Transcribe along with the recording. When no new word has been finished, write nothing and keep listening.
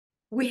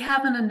We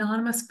have an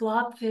anonymous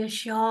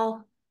blobfish,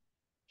 y'all.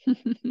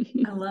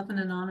 I love an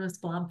anonymous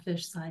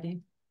blobfish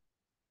sighting.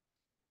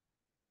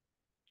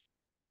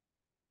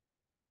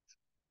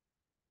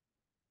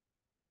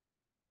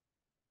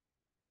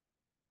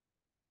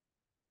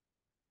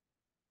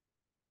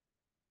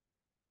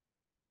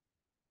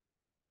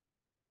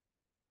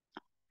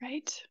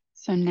 Right.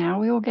 So now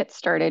we will get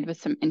started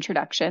with some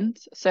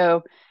introductions.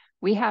 So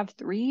we have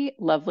three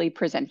lovely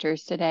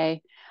presenters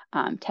today.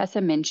 Tessa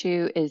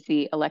Minchew is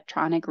the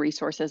Electronic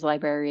Resources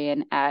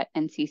Librarian at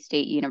NC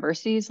State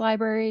University's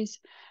libraries.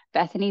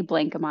 Bethany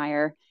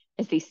Blankemeyer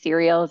is the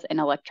Serials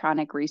and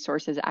Electronic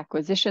Resources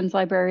Acquisitions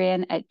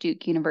Librarian at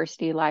Duke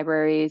University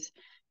Libraries.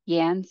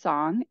 Yan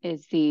Song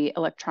is the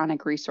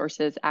Electronic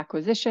Resources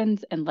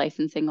Acquisitions and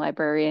Licensing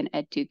Librarian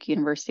at Duke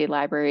University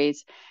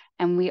Libraries.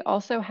 And we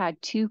also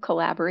had two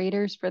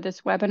collaborators for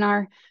this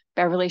webinar,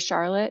 Beverly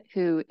Charlotte,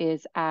 who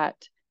is at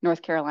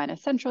North Carolina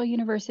Central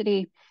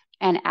University,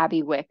 and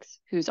Abby Wicks,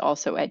 who's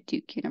also at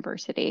Duke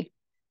University.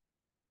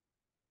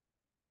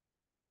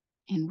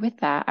 And with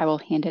that, I will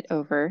hand it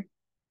over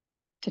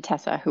to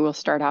Tessa, who will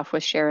start off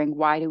with sharing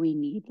why do we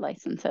need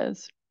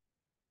licenses?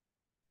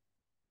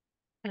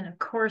 And of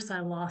course, I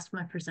lost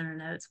my presenter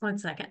notes. 1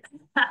 second.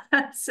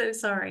 So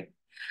sorry.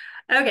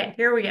 Okay,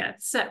 here we go.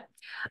 So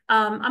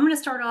I'm going to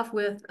start off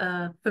with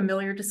a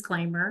familiar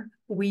disclaimer.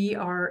 We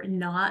are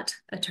not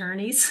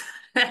attorneys.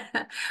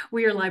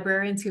 We are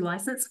librarians who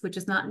license, which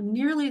is not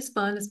nearly as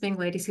fun as being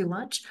ladies who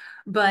lunch,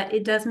 but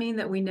it does mean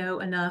that we know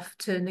enough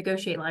to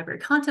negotiate library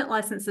content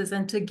licenses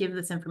and to give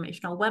this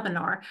informational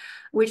webinar,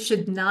 which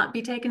should not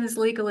be taken as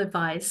legal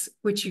advice,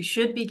 which you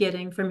should be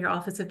getting from your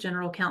Office of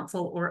General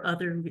Counsel or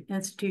other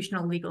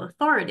institutional legal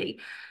authority.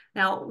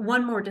 Now,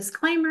 one more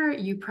disclaimer,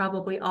 you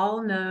probably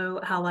all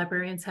know how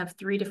librarians have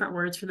 3 different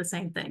words for the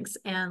same things,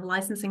 and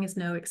licensing is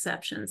no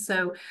exception.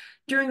 So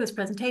during this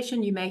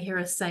presentation, you may hear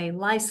us say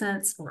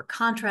license or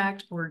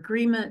contract or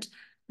agreement.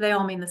 They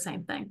all mean the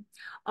same thing.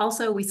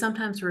 Also, we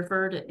sometimes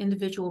refer to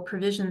individual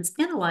provisions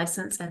in a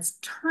license as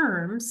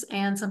terms,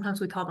 and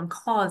sometimes we call them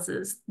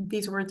clauses.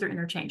 These words are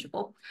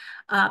interchangeable.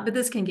 But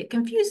this can get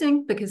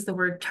confusing because the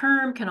word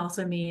term can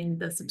also mean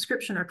the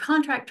subscription or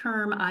contract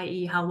term,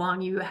 i.e. how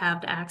long you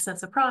have to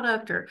access a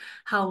product or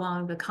how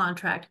long the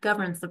contract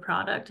governs the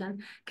product.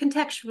 And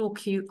contextual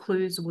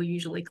clues will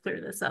usually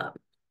clear this up.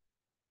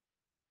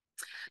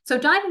 So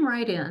diving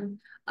right in,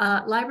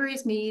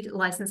 libraries need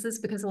licenses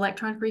because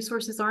electronic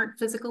resources aren't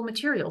physical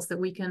materials that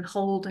we can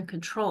hold and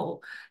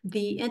control.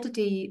 The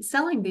entity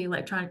selling the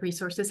electronic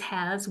resources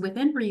has,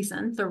 within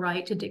reason, the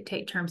right to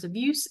dictate terms of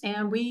use,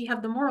 and we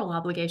have the moral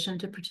obligation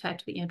to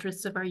protect the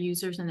interests of our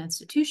users and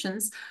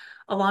institutions,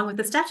 along with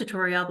the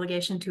statutory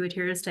obligation to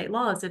adhere to state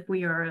laws if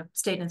we are a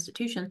state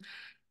institution.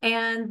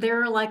 And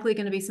there are likely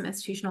going to be some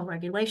institutional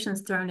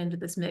regulations thrown into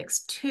this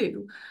mix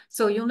too.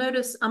 So you'll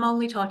notice I'm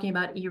only talking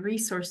about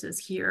e-resources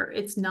here.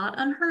 It's not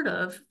unheard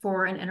of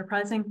for an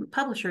enterprising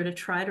publisher to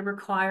try to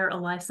require a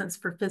license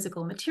for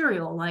physical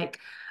material like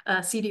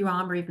a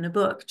CD-ROM or even a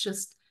book.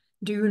 Just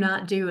do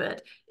not do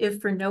it. If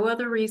for no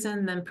other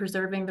reason than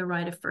preserving the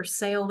right of first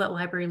sale that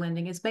library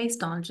lending is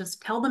based on,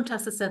 just tell them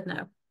Tessa said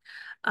no.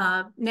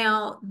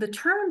 Now, the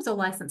terms a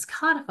license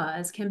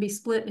codifies can be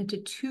split into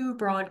 2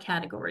 broad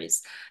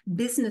categories: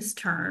 business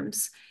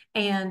terms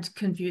and,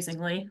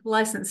 confusingly,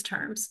 license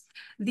terms.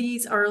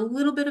 These are a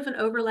little bit of an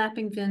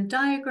overlapping Venn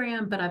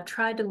diagram, but I've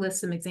tried to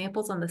list some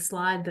examples on the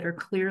slide that are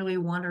clearly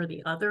one or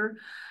the other.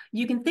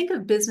 You can think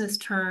of business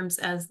terms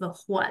as the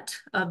what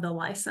of the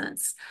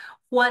license.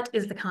 What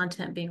is the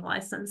content being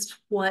licensed?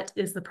 What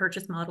is the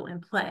purchase model in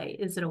play?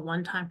 Is it a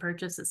one-time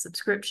purchase, a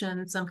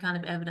subscription, some kind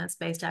of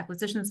evidence-based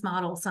acquisitions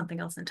model, something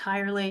else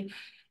entirely?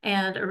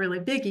 And a really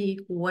biggie,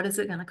 what is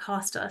it going to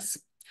cost us?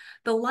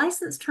 The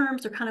license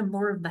terms are kind of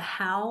more of the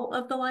how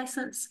of the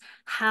license.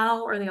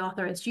 How are the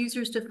authorized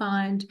users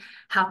defined?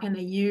 How can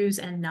they use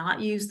and not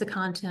use the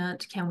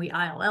content? Can we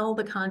ILL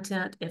the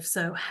content? If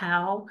so,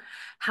 how?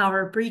 How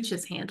are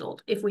breaches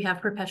handled? If we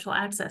have perpetual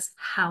access,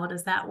 how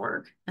does that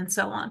work? And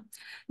so on.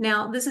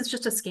 Now, this is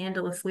just a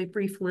scandalously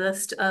brief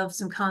list of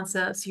some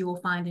concepts you will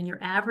find in your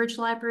average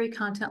library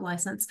content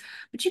license,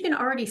 but you can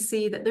already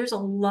see that there's a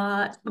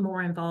lot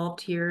more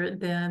involved here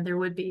than there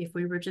would be if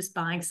we were just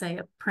buying, say,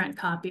 a print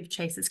copy of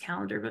Chase's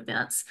calendar of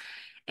events.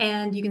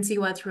 And you can see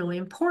why it's really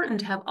important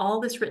to have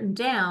all this written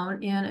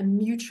down in a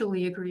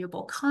mutually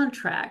agreeable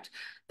contract.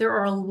 There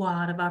are a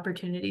lot of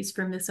opportunities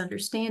for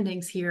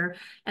misunderstandings here,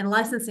 and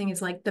licensing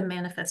is like the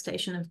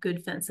manifestation of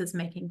good fences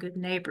making good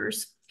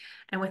neighbors.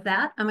 And with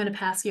that, I'm going to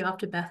pass you off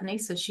to Bethany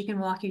so she can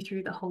walk you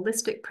through the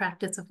holistic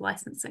practice of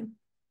licensing.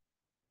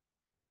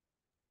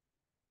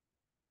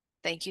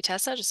 Thank you,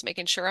 Tessa. Just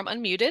making sure I'm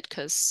unmuted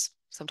because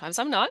sometimes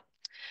I'm not.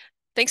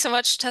 Thanks so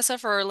much, Tessa,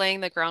 for laying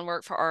the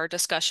groundwork for our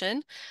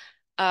discussion.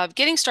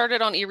 Getting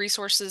started on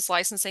e-resources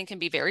licensing can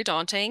be very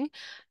daunting,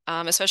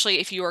 especially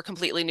if you are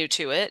completely new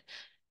to it,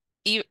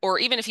 or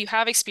even if you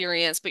have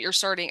experience, but you're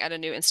starting at a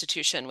new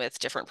institution with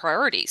different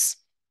priorities.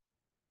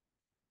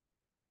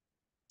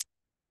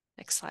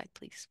 Next slide,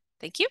 please.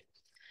 Thank you.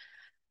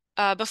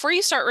 Before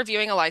you start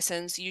reviewing a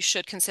license, you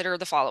should consider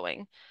the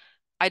following.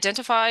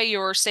 Identify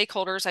your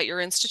stakeholders at your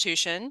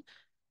institution,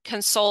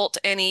 consult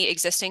any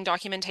existing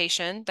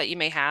documentation that you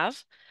may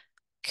have,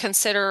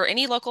 consider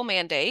any local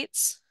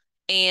mandates,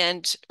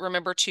 and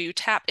remember to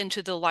tap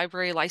into the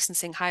library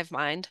licensing hive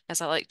mind,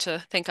 as I like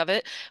to think of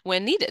it,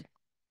 when needed.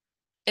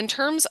 In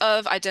terms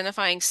of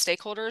identifying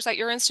stakeholders at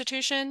your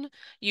institution,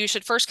 you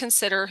should first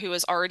consider who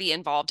is already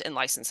involved in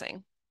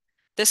licensing.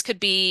 This could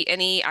be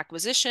any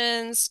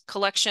acquisitions,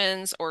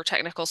 collections, or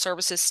technical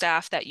services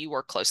staff that you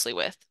work closely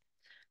with.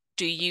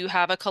 Do you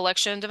have a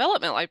collection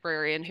development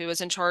librarian who is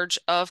in charge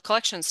of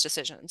collections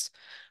decisions?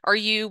 Are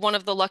you one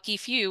of the lucky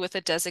few with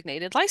a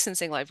designated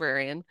licensing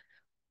librarian?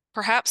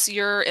 Perhaps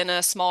you're in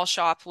a small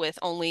shop with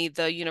only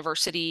the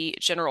university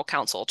general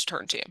counsel to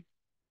turn to.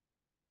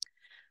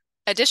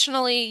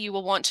 Additionally, you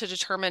will want to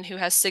determine who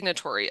has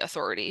signatory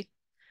authority.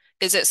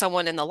 Is it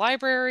someone in the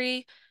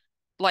library,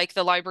 like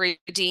the library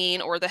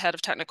dean or the head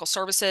of technical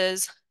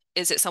services?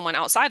 Is it someone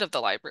outside of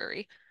the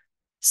library?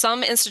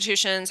 Some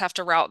institutions have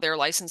to route their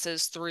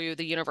licenses through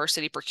the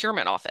university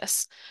procurement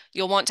office.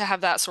 You'll want to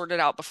have that sorted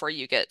out before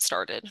you get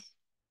started.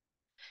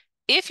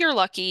 If you're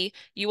lucky,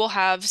 you will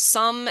have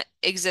some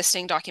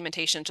existing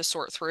documentation to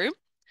sort through.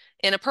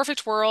 In a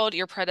perfect world,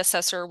 your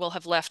predecessor will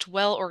have left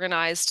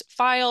well-organized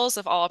files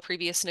of all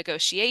previous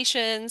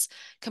negotiations,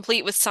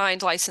 complete with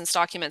signed license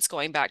documents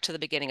going back to the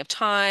beginning of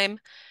time.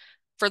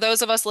 For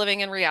those of us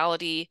living in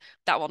reality,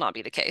 that will not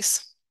be the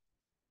case.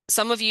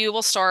 Some of you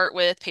will start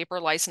with paper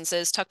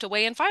licenses tucked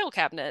away in file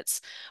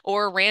cabinets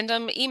or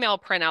random email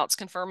printouts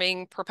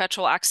confirming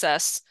perpetual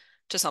access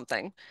to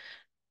something.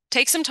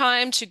 Take some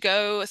time to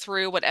go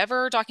through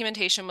whatever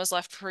documentation was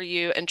left for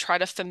you and try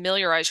to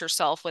familiarize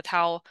yourself with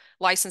how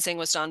licensing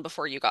was done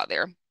before you got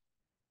there.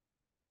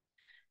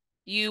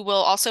 You will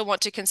also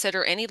want to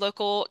consider any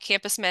local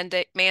campus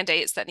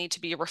mandates that need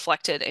to be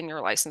reflected in your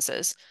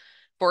licenses.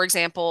 For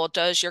example,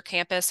 does your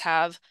campus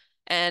have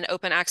an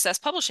open access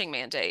publishing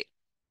mandate?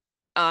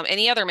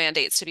 Any other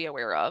mandates to be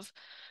aware of?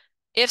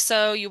 If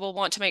so, you will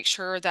want to make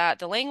sure that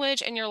the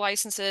language in your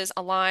licenses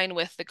align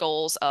with the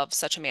goals of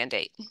such a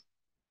mandate.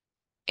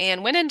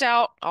 And when in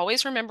doubt,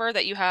 always remember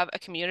that you have a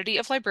community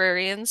of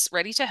librarians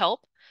ready to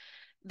help.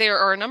 There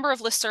are a number of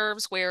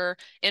listservs where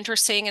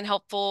interesting and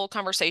helpful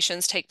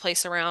conversations take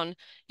place around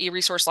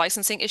e-resource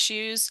licensing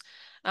issues.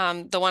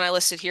 The one I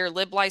listed here,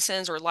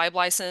 LibLicense or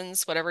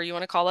LibLicense, whatever you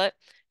want to call it,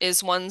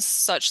 is one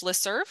such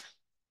listserv.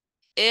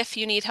 If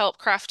you need help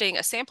crafting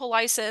a sample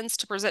license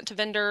to present to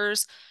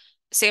vendors,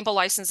 sample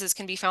licenses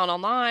can be found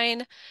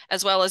online,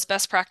 as well as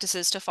best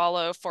practices to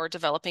follow for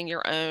developing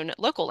your own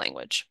local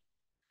language.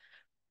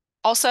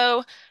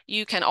 Also,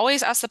 you can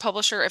always ask the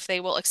publisher if they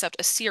will accept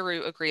a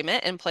CIRU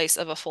agreement in place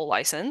of a full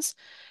license.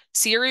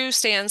 CIRU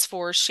stands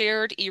for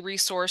Shared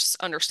E-Resource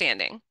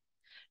Understanding.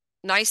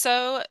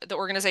 NISO, the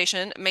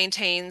organization,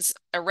 maintains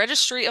a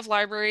registry of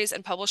libraries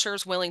and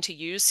publishers willing to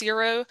use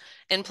CIRU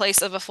in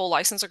place of a full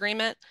license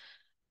agreement.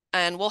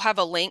 And we'll have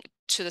a link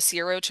to the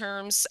CIRU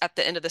terms at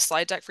the end of the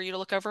slide deck for you to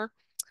look over.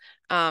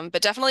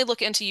 But definitely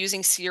look into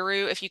using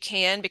CIRU if you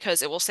can,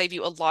 because it will save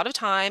you a lot of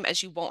time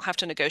as you won't have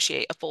to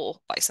negotiate a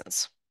full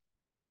license.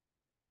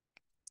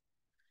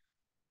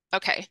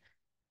 Okay.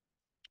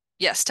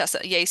 Yes, Tessa,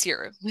 yay,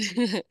 CIRU.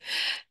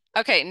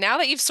 Okay, now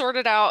that you've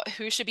sorted out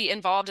who should be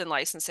involved in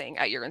licensing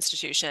at your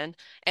institution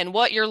and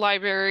what your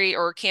library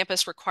or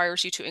campus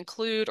requires you to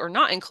include or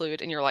not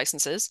include in your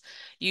licenses,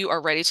 you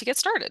are ready to get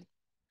started.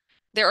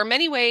 There are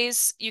many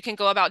ways you can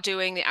go about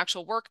doing the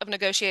actual work of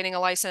negotiating a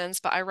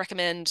license, but I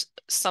recommend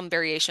some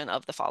variation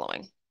of the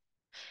following.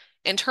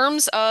 In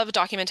terms of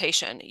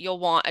documentation, you'll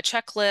want a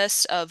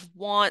checklist of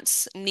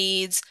wants,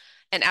 needs,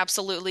 and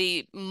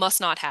absolutely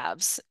must not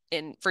haves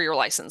for your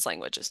license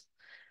languages.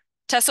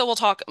 Tessa will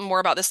talk more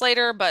about this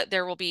later, but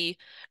there will be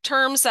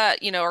terms that,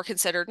 are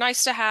considered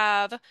nice to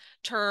have,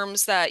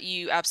 terms that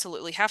you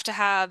absolutely have to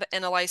have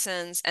in a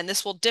license, and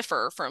this will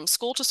differ from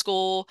school to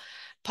school,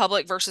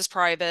 public versus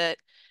private,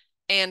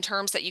 and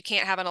terms that you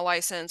can't have in a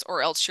license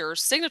or else your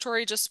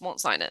signatory just won't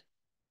sign it.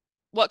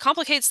 What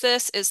complicates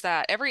this is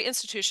that every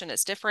institution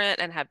is different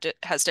and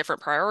has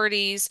different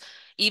priorities,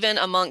 even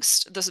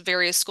amongst the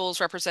various schools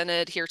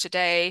represented here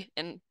today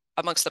and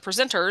amongst the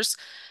presenters.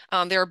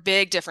 There are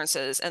big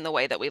differences in the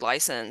way that we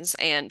license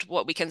and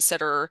what we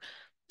consider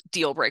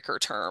deal breaker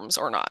terms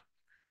or not.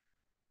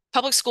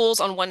 Public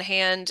schools, on one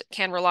hand,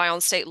 can rely on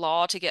state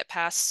law to get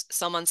past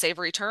some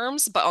unsavory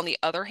terms, but on the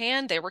other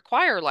hand, they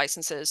require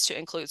licenses to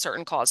include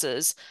certain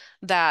clauses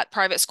that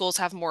private schools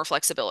have more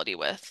flexibility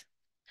with.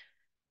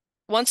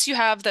 Once you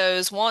have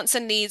those wants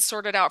and needs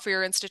sorted out for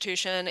your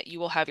institution, you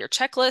will have your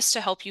checklist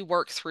to help you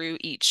work through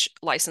each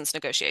license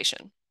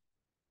negotiation.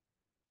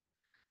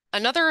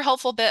 Another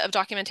helpful bit of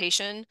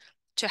documentation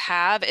to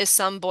have is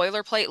some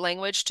boilerplate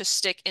language to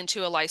stick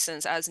into a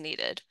license as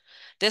needed.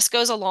 This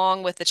goes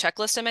along with the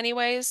checklist in many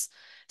ways.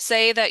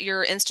 Say that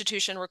your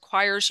institution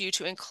requires you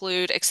to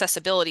include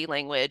accessibility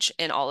language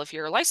in all of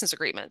your license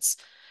agreements.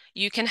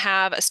 You can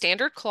have a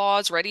standard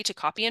clause ready to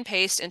copy and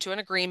paste into an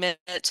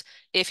agreement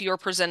if you're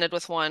presented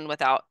with one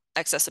without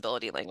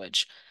accessibility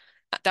language.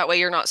 That way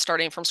you're not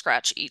starting from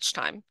scratch each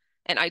time.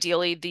 And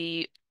ideally,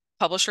 the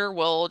publisher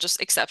will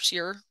just accept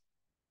your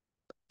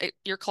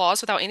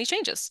clause without any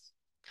changes.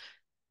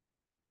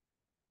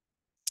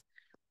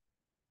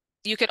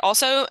 You could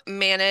also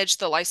manage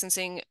the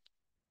licensing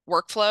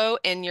workflow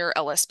in your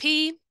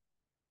LSP.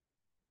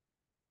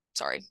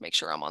 Sorry, make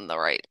sure I'm on the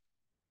right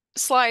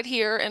slide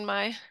here in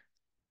my...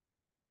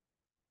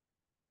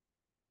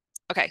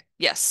 Okay,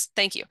 yes,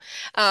 thank you.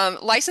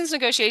 License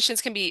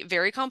negotiations can be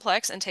very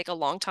complex and take a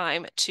long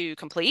time to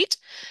complete.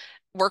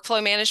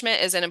 Workflow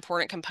management is an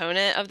important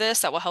component of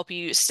this that will help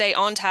you stay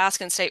on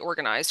task and stay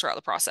organized throughout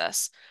the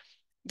process.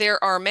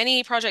 There are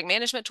many project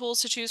management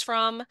tools to choose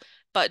from,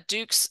 but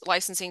Duke's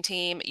licensing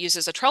team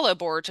uses a Trello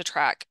board to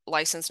track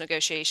licenses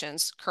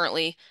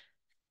currently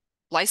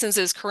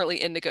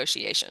in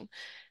negotiation.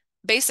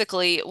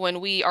 Basically, when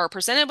we are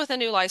presented with a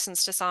new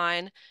license to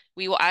sign,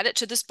 we will add it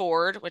to this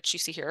board, which you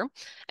see here,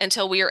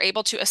 until we are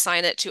able to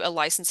assign it to a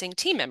licensing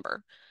team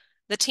member.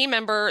 The team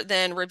member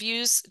then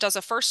does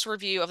a first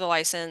review of the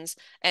license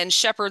and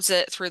shepherds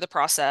it through the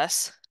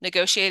process,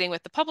 negotiating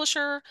with the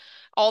publisher,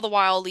 all the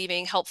while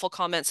leaving helpful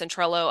comments in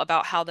Trello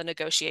about how the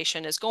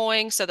negotiation is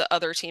going so that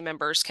other team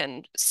members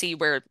can see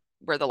where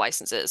the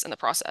license is in the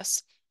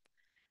process.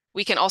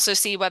 We can also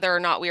see whether or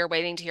not we are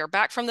waiting to hear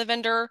back from the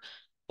vendor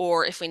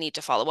or if we need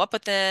to follow up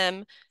with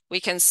them.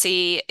 We can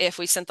see if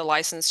we sent the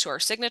license to our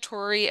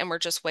signatory and we're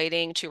just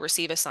waiting to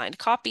receive a signed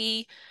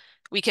copy.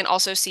 We can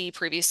also see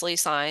previously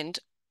signed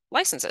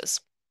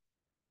licenses.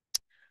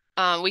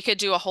 We could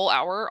do a whole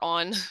hour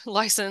on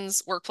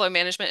license workflow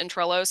management in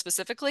Trello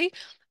specifically,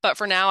 but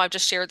for now, I've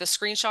just shared the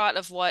screenshot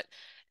of what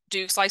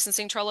Duke's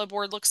licensing Trello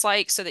board looks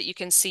like so that you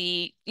can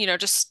see,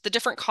 just the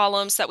different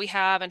columns that we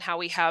have and how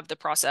we have the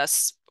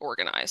process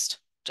organized,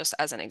 just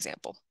as an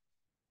example.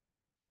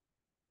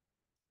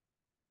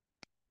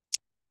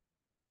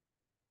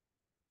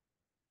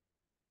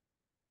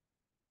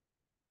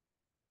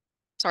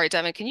 Sorry,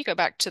 Devin, can you go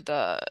back to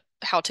the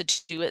how to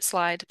do it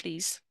slide,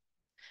 please?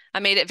 I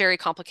made it very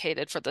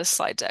complicated for this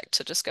slide deck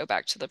to just go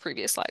back to the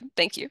previous slide.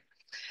 Thank you.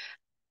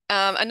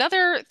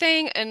 Another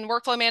thing in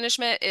workflow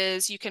management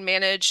is you can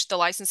manage the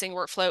licensing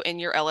workflow in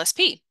your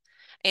LSP.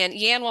 And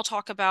Yan will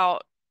talk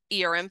about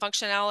ERM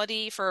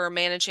functionality for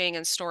managing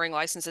and storing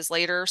licenses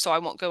later, so I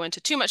won't go into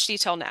too much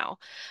detail now.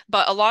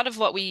 But a lot of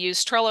what we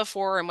use Trello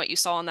for and what you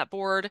saw on that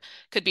board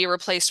could be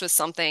replaced with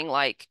something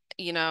like,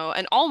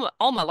 an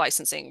Alma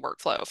licensing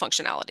workflow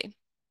functionality.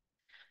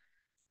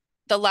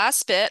 The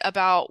last bit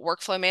about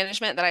workflow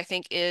management that I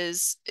think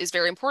is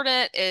very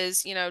important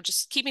is,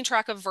 just keeping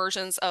track of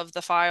versions of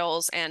the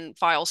files and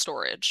file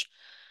storage.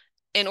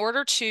 In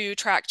order to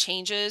track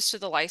changes to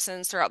the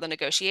license throughout the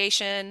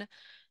negotiation,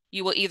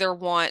 you will either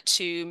want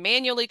to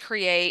manually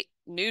create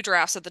new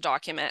drafts of the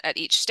document at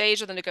each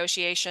stage of the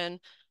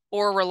negotiation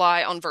or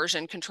rely on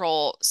version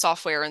control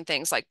software and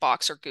things like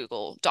Box or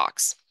Google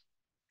Docs.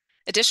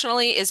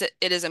 Additionally,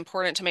 it is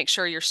important to make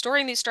sure you're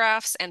storing these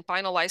drafts and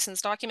final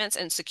license documents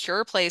in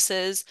secure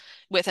places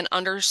with an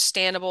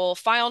understandable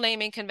file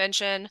naming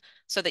convention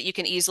so that you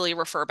can easily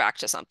refer back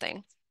to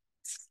something.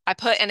 I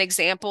put an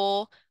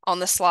example on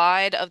the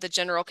slide of the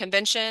general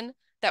convention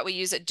that we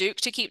use at Duke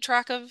to keep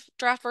track of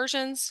draft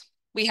versions.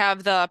 We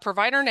have the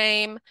provider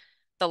name,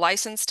 the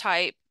license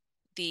type,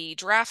 the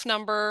draft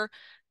number,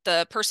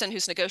 the person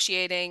who's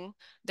negotiating,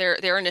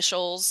 their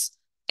initials,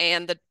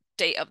 and the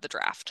date of the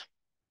draft.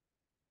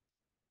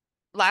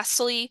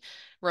 Lastly,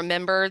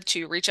 remember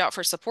to reach out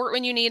for support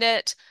when you need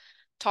it.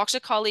 Talk to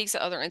colleagues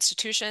at other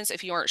institutions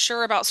if you aren't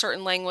sure about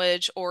certain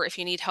language or if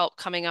you need help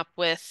coming up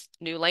with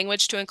new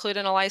language to include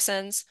in a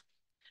license.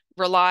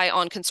 Rely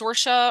on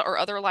consortia or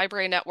other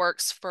library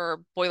networks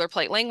for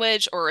boilerplate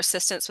language or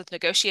assistance with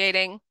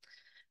negotiating.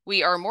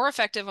 We are more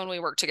effective when we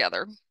work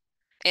together.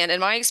 And in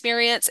my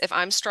experience, if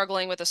I'm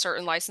struggling with a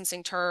certain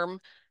licensing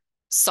term,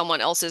 someone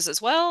else is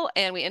as well,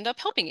 and we end up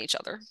helping each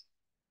other.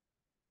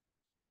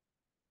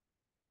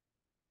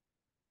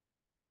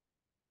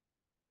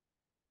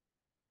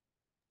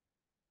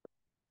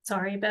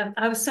 Sorry, Beth.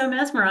 I was so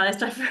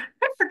mesmerized. I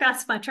forgot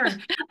it's my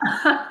turn.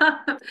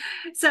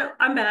 So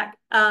I'm back.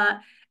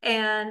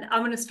 And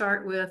I'm going to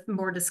start with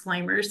more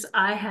disclaimers.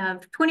 I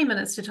have 20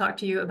 minutes to talk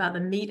to you about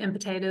the meat and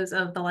potatoes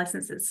of the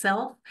license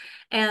itself.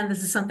 And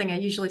this is something I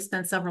usually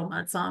spend several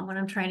months on when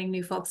I'm training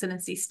new folks in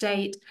NC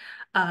State.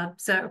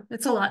 So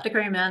it's a lot to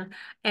cram in.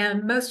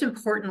 And most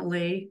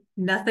importantly,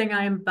 nothing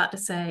I am about to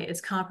say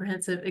is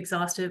comprehensive,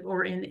 exhaustive,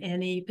 or in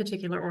any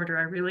particular order.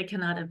 I really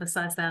cannot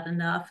emphasize that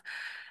enough.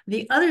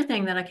 The other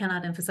thing that I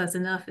cannot emphasize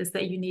enough is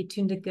that you need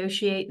to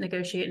negotiate,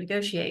 negotiate,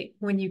 negotiate.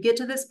 When you get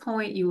to this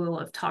point, you will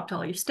have talked to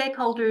all your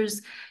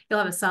stakeholders, you'll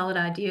have a solid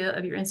idea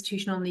of your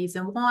institutional needs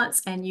and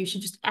wants, and you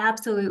should just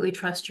absolutely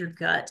trust your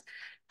gut.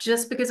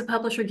 Just because a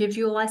publisher gives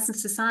you a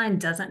license to sign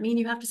doesn't mean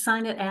you have to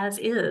sign it as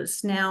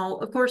is. Now,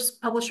 of course,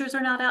 publishers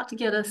are not out to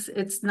get us.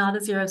 It's not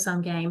a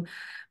zero-sum game.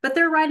 but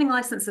they're writing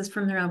licenses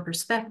from their own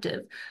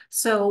perspective.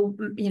 So,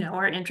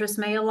 our interests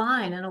may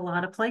align in a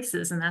lot of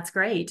places, and that's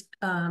great.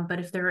 But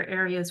if there are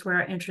areas where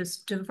our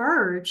interests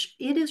diverge,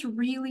 it is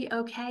really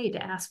okay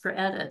to ask for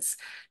edits.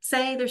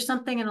 Say there's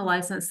something in a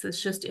license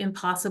that's just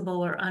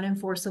impossible or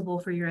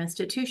unenforceable for your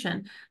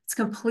institution. It's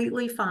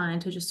completely fine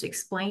to just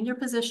explain your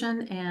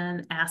position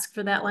and ask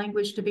for that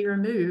language to be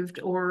removed,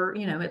 or,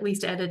 at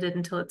least edited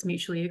until it's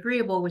mutually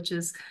agreeable, which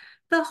is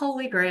the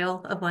holy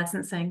grail of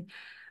licensing.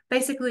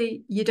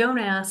 Basically, you don't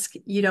ask,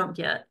 you don't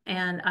get.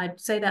 And I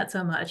say that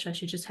so much, I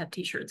should just have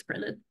t-shirts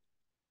printed.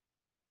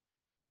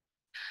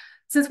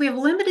 Since we have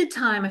limited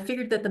time, I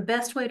figured that the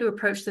best way to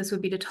approach this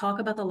would be to talk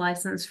about the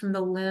license from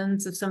the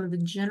lens of some of the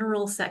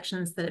general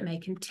sections that it may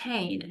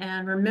contain.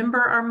 And remember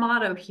our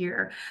motto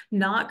here,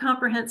 not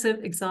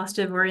comprehensive,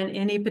 exhaustive, or in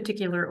any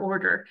particular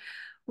order.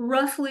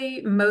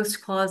 Roughly,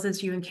 most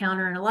clauses you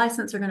encounter in a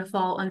license are going to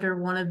fall under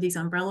one of these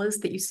umbrellas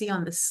that you see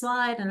on this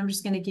slide, and I'm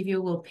just going to give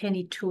you a little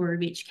penny tour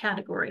of each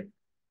category.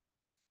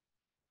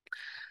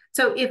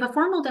 So if a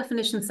formal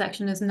definition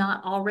section is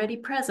not already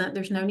present,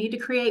 there's no need to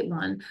create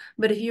one.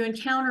 But if you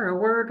encounter a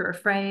word or a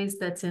phrase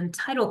that's in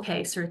title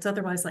case, or it's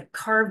otherwise like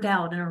carved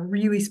out in a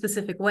really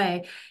specific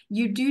way,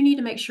 you do need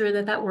to make sure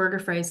that that word or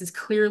phrase is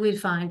clearly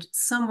defined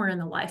somewhere in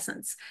the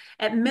license.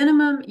 At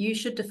minimum, you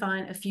should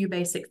define a few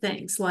basic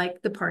things, like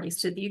the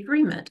parties to the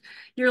agreement.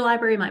 Your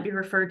library might be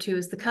referred to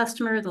as the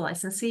customer, the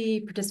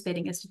licensee,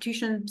 participating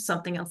institution,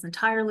 something else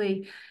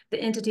entirely. The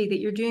entity that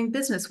you're doing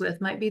business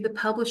with might be the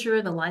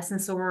publisher, the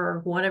licensor,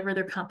 or whatever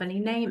their company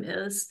name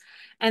is.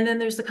 And then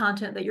there's the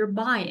content that you're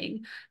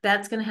buying.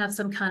 That's going to have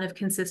some kind of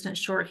consistent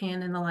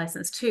shorthand in the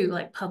license too,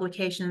 like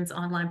publications,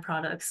 online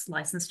products,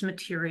 licensed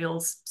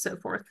materials, so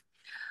forth.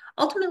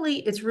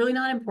 Ultimately, it's really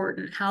not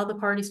important how the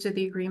parties to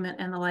the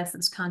agreement and the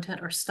licensed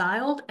content are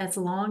styled, as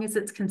long as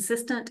it's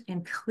consistent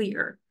and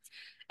clear.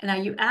 Now,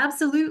 you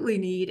absolutely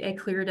need a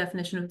clear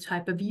definition of the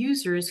type of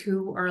users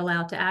who are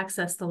allowed to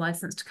access the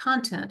licensed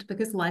content,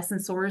 because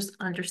licensors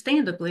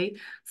understandably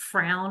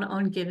frown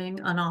on giving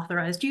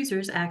unauthorized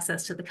users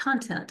access to the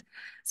content.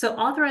 So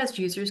authorized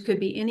users could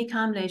be any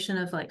combination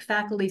of like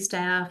faculty,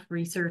 staff,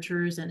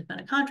 researchers,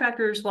 independent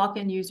contractors,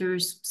 walk-in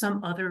users,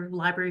 some other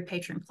library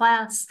patron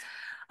class.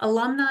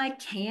 Alumni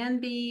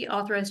can be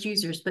authorized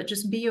users, but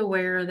just be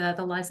aware that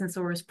the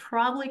licensor is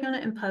probably going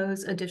to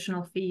impose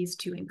additional fees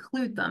to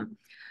include them.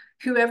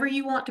 Whoever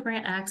you want to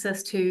grant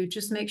access to,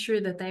 just make sure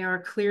that they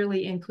are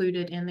clearly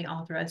included in the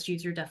authorized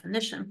user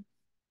definition.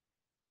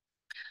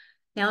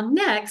 Now,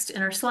 next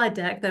in our slide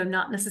deck, though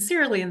not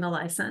necessarily in the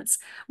license,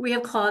 we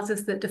have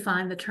clauses that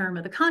define the term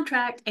of the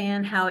contract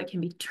and how it can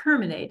be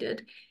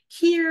terminated.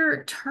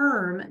 Here,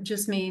 term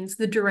just means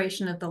the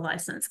duration of the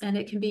license, and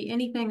it can be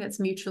anything that's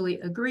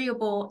mutually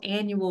agreeable,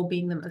 annual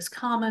being the most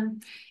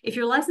common. If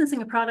you're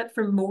licensing a product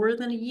for more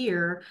than a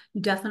year,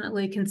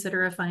 definitely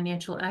consider a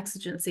financial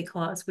exigency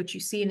clause, which you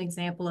see an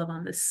example of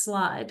on this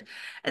slide.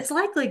 It's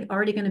likely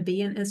already going to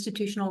be an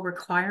institutional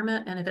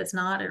requirement, and if it's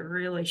not, it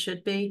really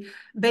should be.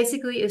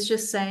 Basically, it's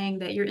just saying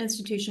that your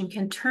institution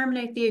can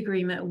terminate the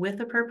agreement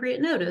with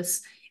appropriate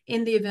notice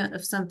in the event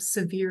of some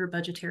severe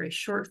budgetary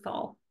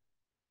shortfall.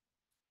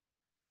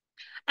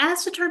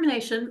 As to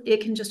termination,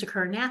 it can just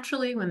occur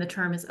naturally when the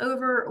term is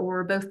over,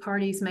 or both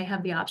parties may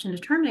have the option to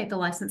terminate the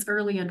license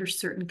early under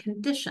certain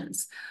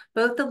conditions.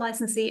 Both the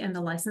licensee and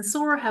the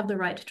licensor have the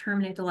right to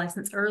terminate the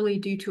license early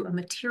due to a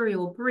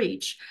material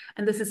breach.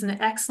 And this is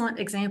an excellent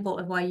example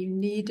of why you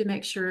need to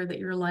make sure that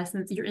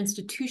your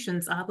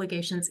institution's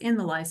obligations in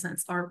the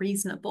license are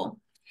reasonable.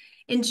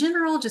 In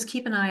general, just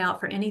keep an eye out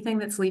for anything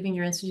that's leaving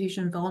your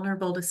institution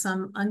vulnerable to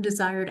some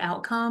undesired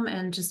outcome,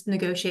 and just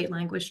negotiate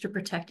language to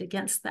protect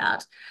against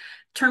that.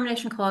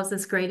 Termination clause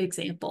is a great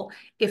example.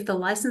 If the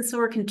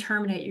licensor can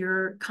terminate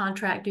your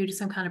contract due to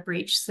some kind of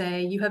breach,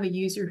 say you have a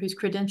user whose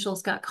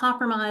credentials got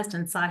compromised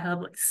and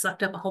Sci-Hub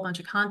sucked up a whole bunch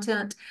of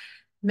content,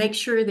 make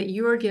sure that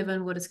you are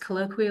given what is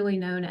colloquially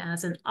known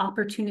as an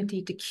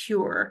opportunity to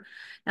cure.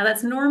 Now,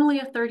 that's normally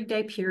a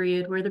 30-day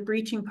period where the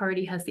breaching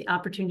party has the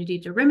opportunity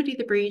to remedy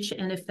the breach,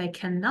 and if they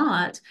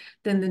cannot,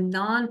 then the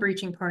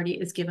non-breaching party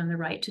is given the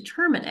right to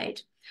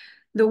terminate.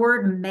 The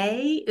word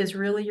may is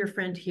really your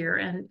friend here,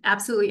 and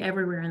absolutely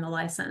everywhere in the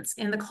license.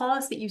 In the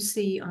clause that you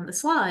see on the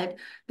slide,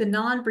 the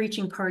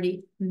non-breaching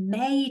party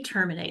may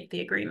terminate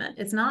the agreement.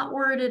 It's not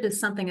worded as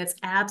something that's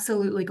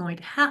absolutely going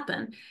to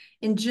happen.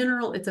 In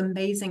general, it's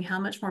amazing how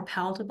much more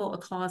palatable a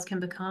clause can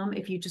become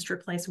if you just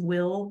replace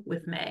will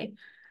with may.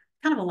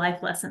 Kind of a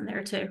life lesson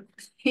there too.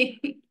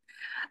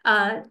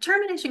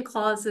 Termination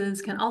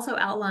clauses can also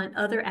outline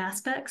other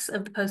aspects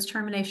of the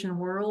post-termination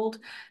world.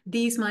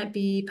 These might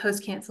be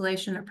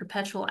post-cancellation or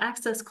perpetual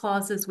access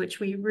clauses, which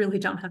we really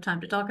don't have time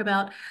to talk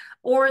about,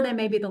 or they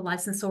may be the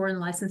licensor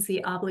and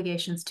licensee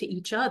obligations to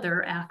each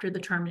other after the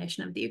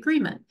termination of the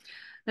agreement.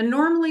 Now,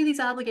 normally these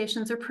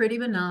obligations are pretty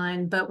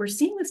benign, but we're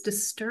seeing this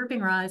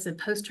disturbing rise in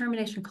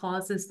post-termination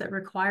clauses that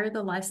require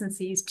the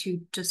licensees to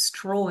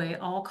destroy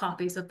all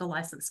copies of the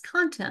licensed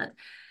content.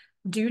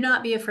 Do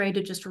not be afraid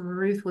to just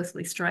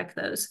ruthlessly strike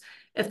those.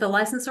 If the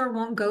licensor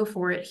won't go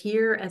for it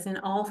here, as in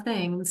all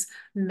things,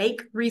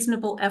 make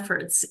reasonable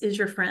efforts is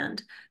your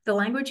friend. The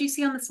language you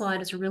see on the slide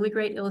is a really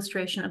great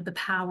illustration of the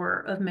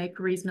power of make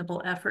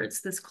reasonable efforts.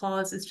 This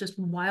clause is just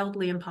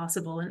wildly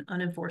impossible and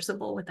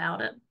unenforceable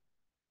without it.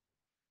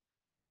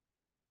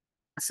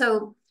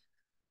 So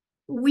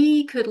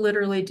we could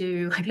literally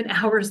do like an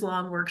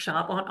hours-long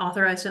workshop on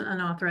authorized and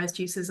unauthorized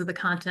uses of the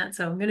content.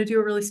 So I'm going to do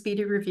a really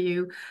speedy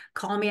review.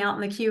 Call me out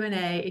in the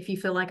Q&A if you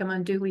feel like I'm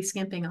unduly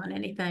skimping on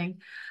anything.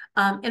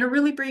 In a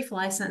really brief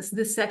license,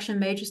 this section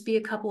may just be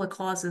a couple of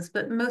clauses,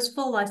 but most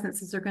full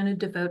licenses are going to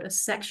devote a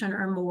section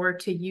or more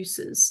to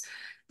uses.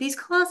 These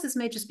clauses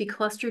may just be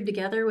clustered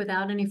together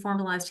without any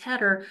formalized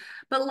header,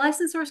 but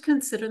licensors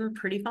consider them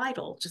pretty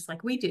vital, just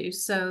like we do.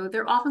 So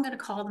they're often going to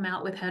call them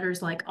out with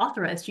headers like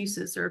authorized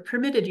uses or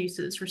permitted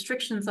uses,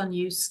 restrictions on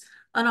use,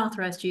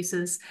 unauthorized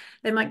uses.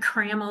 They might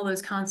cram all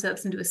those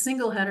concepts into a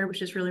single header,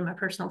 which is really my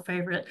personal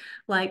favorite,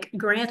 like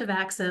grant of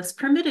access,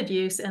 permitted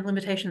use, and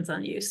limitations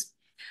on use.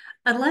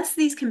 Unless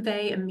these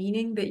convey a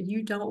meaning that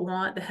you don't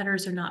want, the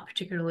headers are not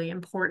particularly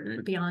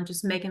important beyond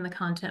just making the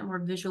content more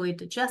visually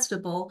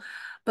digestible.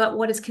 But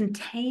what is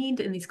contained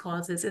in these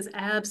clauses is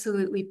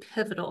absolutely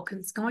pivotal because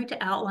it's going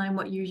to outline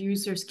what your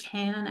users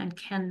can and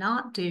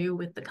cannot do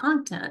with the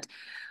content,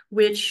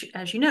 which,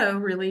 as you know,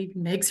 really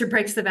makes or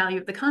breaks the value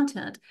of the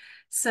content.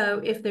 So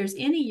if there's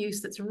any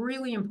use that's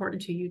really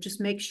important to you, just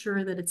make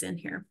sure that it's in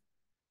here.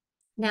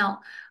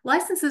 Now,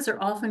 licenses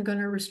are often going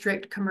to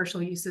restrict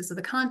commercial uses of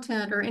the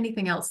content or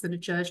anything else that a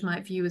judge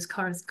might view as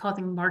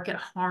causing market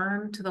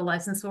harm to the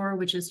licensor,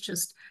 which is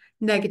just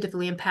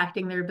negatively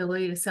impacting their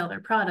ability to sell their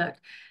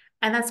product.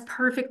 And that's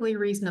perfectly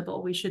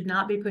reasonable. We should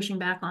not be pushing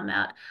back on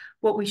that.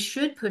 What we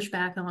should push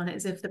back on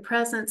is if the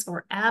presence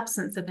or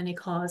absence of any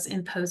clause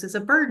imposes a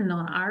burden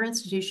on our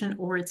institution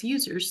or its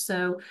users.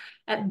 So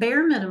at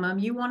bare minimum,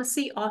 you want to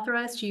see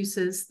authorized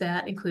uses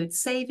that include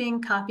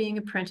saving, copying,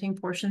 and printing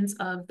portions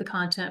of the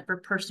content for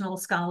personal,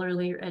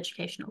 scholarly, or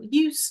educational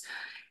use.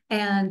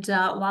 And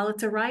while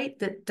it's a right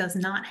that does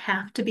not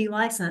have to be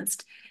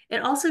licensed,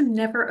 it also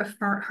never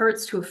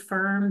hurts to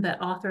affirm that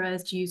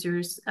authorized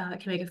users can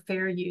make a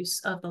fair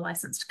use of the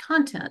licensed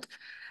content.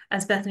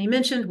 As Bethany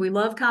mentioned, we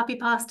love copy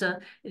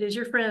pasta. It is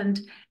your friend.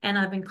 And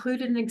I've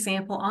included an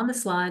example on the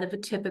slide of a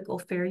typical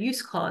fair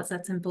use clause.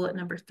 That's in bullet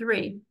number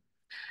 3.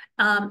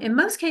 In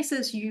most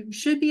cases, you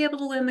should be able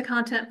to lend the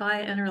content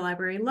via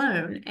interlibrary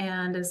loan,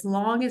 and as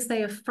long as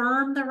they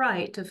affirm the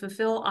right to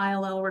fulfill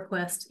ILL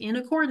requests in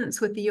accordance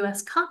with the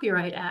U.S.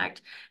 Copyright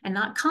Act and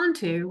not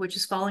CONTU, which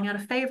is falling out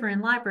of favor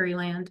in library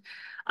land,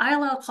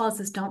 ILL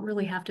clauses don't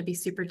really have to be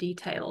super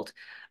detailed.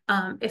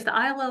 If the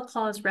ILL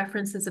clause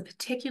references a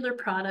particular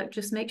product,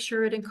 just make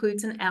sure it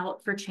includes an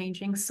out for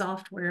changing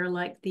software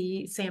like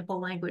the sample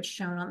language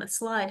shown on the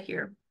slide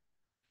here.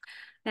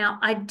 Now,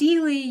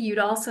 ideally, you'd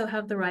also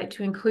have the right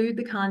to include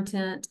the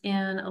content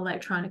in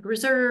electronic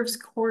reserves,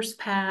 course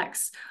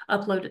packs,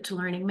 upload it to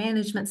learning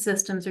management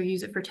systems, or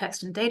use it for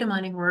text and data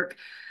mining work.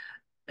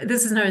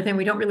 This is another thing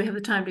we don't really have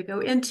the time to go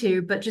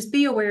into, but just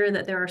be aware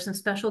that there are some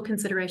special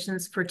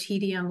considerations for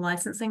TDM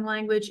licensing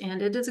language,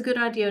 and it is a good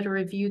idea to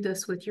review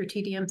this with your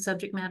TDM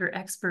subject matter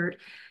expert,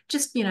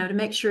 just, to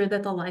make sure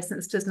that the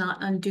license does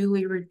not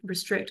unduly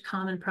restrict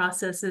common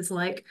processes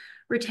like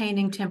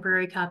retaining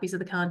temporary copies of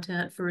the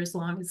content for as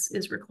long as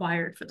is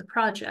required for the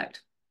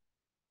project.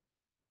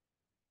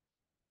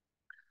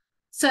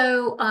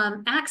 So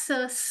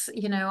access,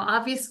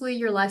 obviously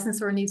your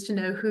licensor needs to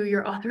know who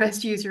your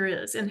authorized user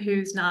is and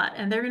who's not,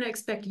 and they're going to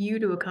expect you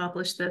to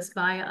accomplish this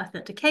via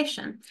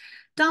authentication.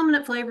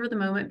 Dominant flavor of the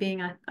moment being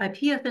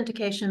IP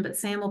authentication, but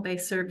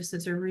SAML-based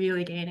services are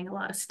really gaining a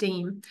lot of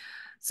steam.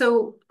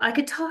 So I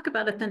could talk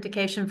about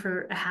authentication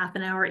for a half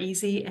an hour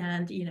easy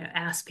and,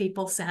 ask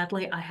people.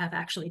 Sadly, I have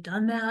actually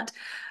done that,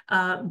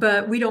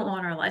 but we don't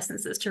want our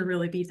licenses to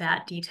really be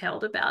that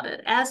detailed about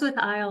it. As with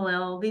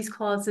ILL, these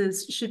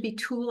clauses should be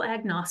tool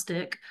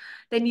agnostic.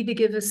 They need to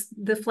give us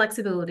the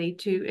flexibility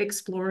to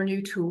explore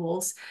new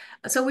tools.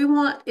 So we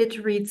want it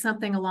to read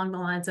something along the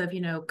lines of,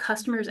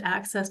 customers'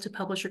 access to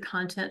publisher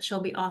content shall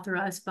be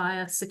authorized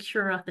via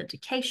secure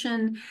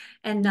authentication,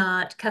 and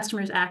not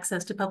customers'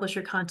 access to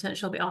publisher content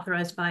shall be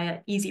authorized via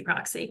easy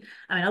proxy.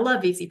 I mean, I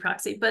love easy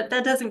proxy, but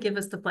that doesn't give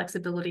us the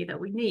flexibility that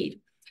we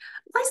need.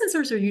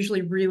 Licensors are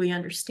usually really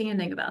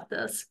understanding about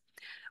this.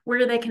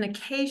 Where they can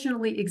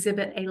occasionally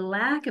exhibit a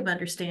lack of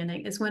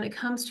understanding is when it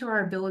comes to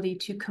our ability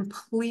to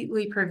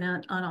completely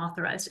prevent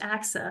unauthorized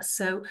access.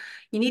 So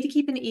you need to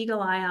keep an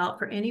eagle eye out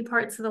for any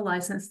parts of the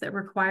license that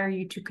require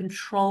you to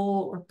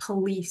control or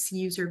police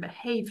user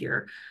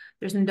behavior.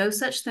 There's no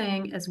such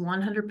thing as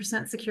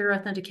 100% secure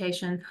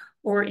authentication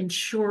or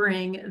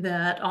ensuring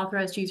that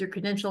authorized user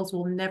credentials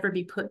will never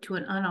be put to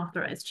an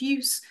unauthorized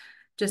use.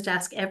 Just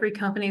ask every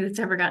company that's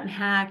ever gotten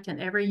hacked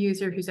and every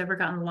user who's ever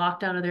gotten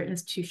locked out of their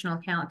institutional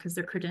account because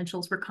their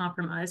credentials were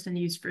compromised and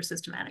used for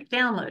systematic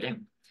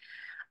downloading.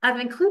 I've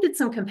included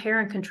some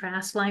compare and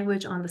contrast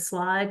language on the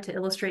slide to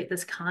illustrate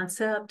this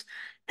concept.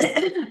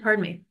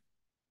 Pardon me.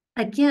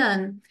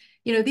 Again,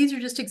 these are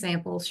just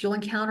examples. You'll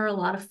encounter a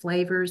lot of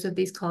flavors of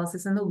these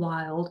clauses in the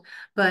wild,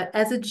 but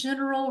as a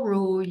general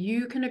rule,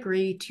 you can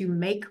agree to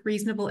make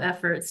reasonable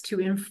efforts to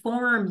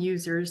inform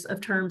users of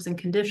terms and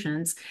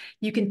conditions.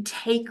 You can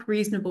take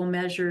reasonable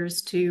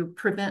measures to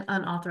prevent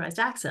unauthorized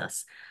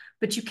access,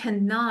 but you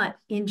cannot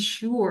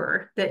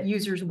ensure that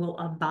users will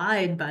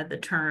abide by the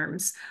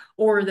terms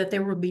or that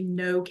there will be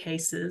no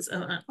cases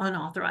of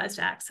unauthorized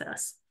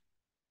access.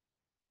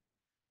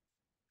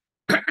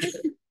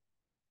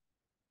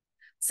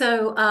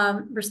 So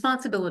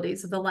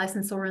responsibilities of the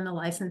licensor and the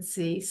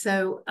licensee.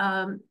 So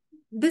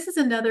this is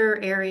another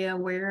area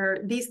where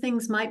these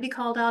things might be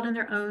called out in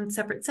their own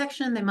separate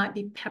section. They might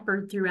be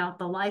peppered throughout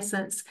the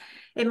license.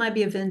 It might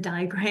be a Venn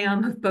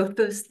diagram of both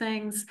those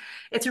things.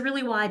 It's a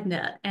really wide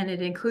net, and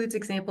it includes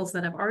examples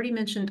that I've already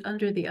mentioned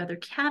under the other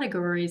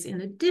categories,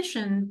 in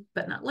addition,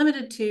 but not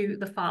limited to,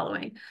 the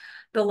following.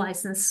 The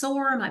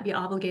licensor might be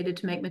obligated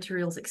to make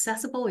materials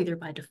accessible either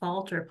by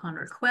default or upon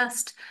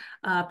request,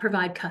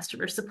 provide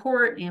customer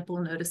support, ample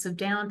notice of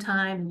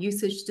downtime,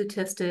 usage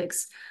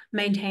statistics,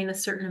 maintain a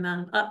certain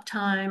amount of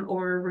uptime,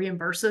 or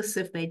reimburse us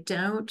if they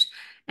don't.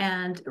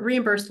 And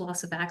reimburse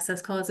loss of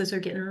access clauses are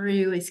getting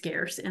really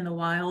scarce in the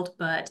wild,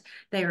 but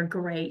they are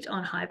great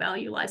on high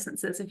value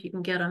licenses if you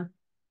can get them.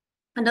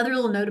 Another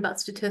little note about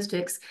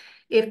statistics: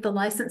 if the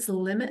license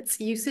limits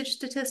usage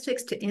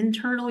statistics to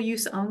internal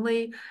use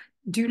only,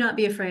 do not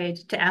be afraid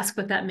to ask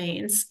what that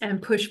means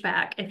and push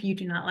back if you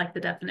do not like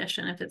the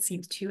definition, if it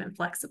seems too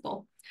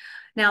inflexible.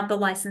 Now, the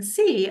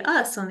licensee,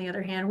 us, on the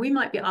other hand, we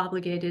might be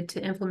obligated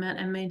to implement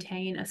and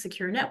maintain a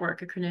secure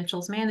network, a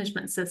credentials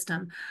management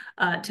system,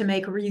 to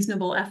make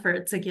reasonable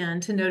efforts, again,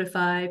 to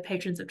notify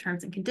patrons of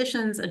terms and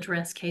conditions,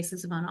 address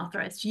cases of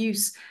unauthorized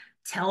use,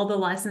 tell the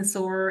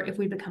licensor if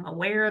we become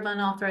aware of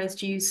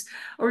unauthorized use,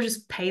 or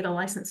just pay the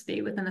license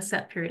fee within a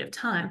set period of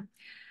time.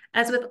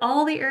 As with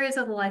all the areas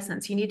of the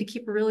license, you need to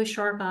keep a really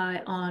sharp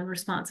eye on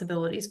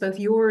responsibilities, both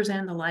yours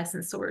and the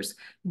licensor's.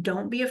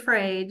 Don't be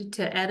afraid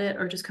to edit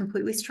or just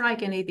completely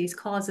strike any of these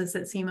clauses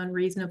that seem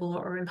unreasonable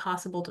or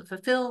impossible to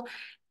fulfill,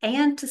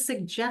 and to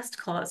suggest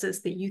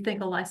clauses that you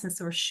think a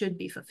licensor should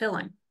be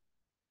fulfilling.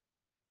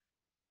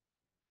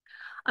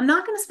 I'm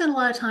not going to spend a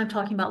lot of time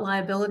talking about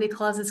liability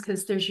clauses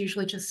because there's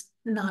usually just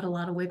not a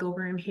lot of wiggle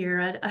room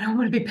here. I don't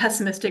want to be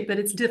pessimistic, but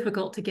it's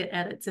difficult to get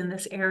edits in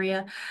this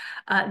area.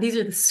 These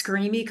are the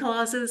screamy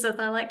clauses, as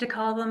I like to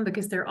call them,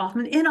 because they're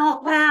often in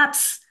all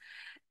caps,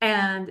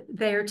 and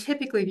they are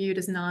typically viewed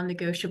as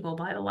non-negotiable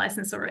by the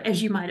licensor,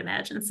 as you might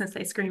imagine, since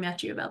they scream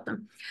at you about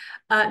them.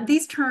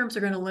 These terms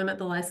are going to limit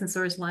the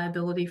licensor's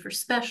liability for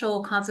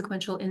special,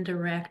 consequential,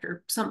 indirect,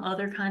 or some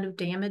other kind of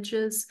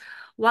damages.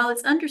 While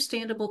it's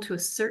understandable to a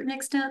certain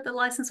extent that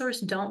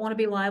licensors don't want to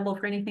be liable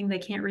for anything they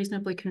can't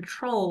reasonably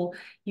control,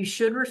 you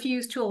should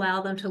refuse to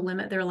allow them to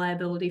limit their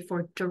liability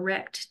for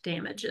direct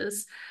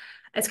damages.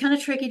 It's kind of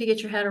tricky to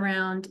get your head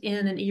around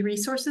in an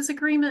e-resources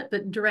agreement,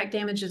 but direct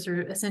damages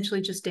are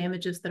essentially just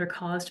damages that are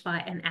caused by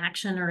an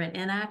action or an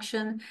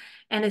inaction,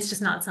 and it's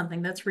just not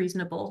something that's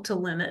reasonable to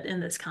limit in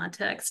this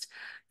context.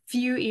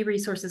 Few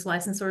e-resources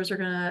licensors are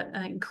going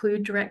to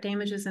include direct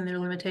damages in their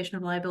limitation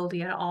of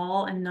liability at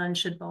all, and none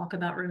should balk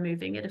about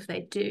removing it if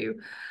they do.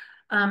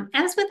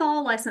 As with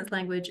all license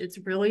language, it's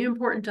really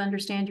important to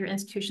understand your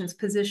institution's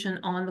position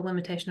on the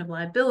limitation of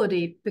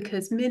liability,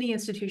 because many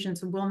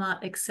institutions will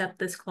not accept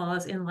this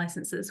clause in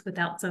licenses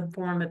without some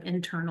form of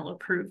internal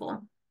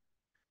approval.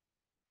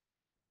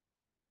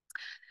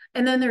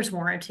 And then there's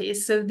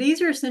warranties. So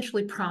these are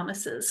essentially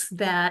promises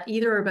that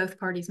either or both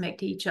parties make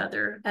to each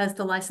other. As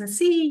the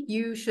licensee,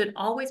 you should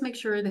always make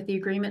sure that the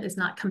agreement is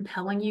not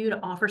compelling you to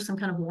offer some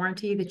kind of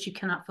warranty that you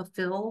cannot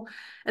fulfill.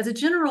 As a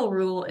general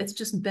rule, it's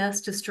just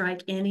best to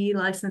strike any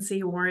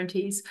licensee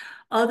warranties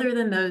other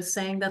than those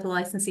saying that the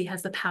licensee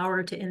has the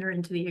power to enter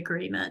into the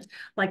agreement,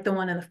 like the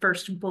one in the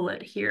first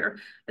bullet here.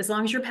 As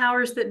long as your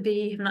powers that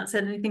be have not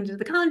said anything to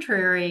the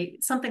contrary,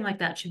 something like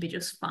that should be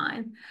just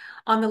fine.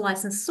 On the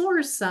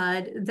licensor's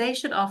side, they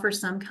should offer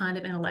some kind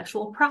of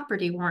intellectual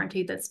property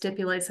warranty that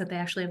stipulates that they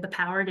actually have the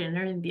power to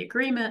enter into the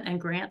agreement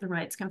and grant the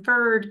rights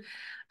conferred,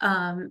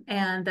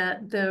 and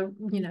that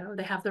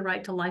they have the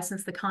right to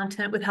license the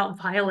content without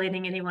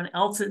violating anyone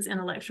else's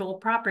intellectual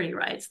property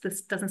rights.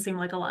 This doesn't seem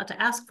like a lot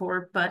to ask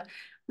for, but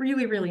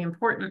really, really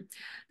important.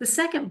 The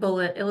second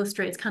bullet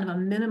illustrates kind of a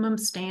minimum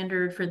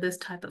standard for this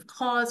type of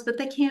clause, but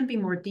they can be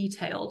more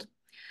detailed.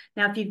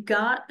 Now, if you've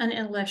got an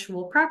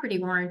intellectual property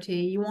warranty,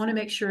 you want to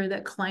make sure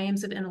that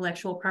claims of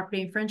intellectual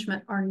property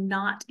infringement are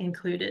not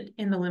included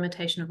in the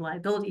limitation of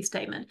liability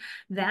statement.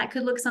 That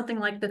could look something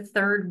like the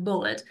third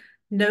bullet.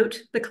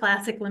 Note the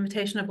classic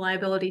limitation of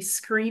liability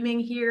screaming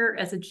here.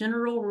 As a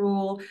general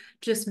rule,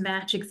 just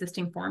match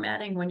existing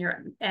formatting when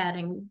you're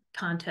adding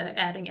content,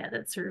 adding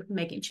edits, or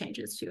making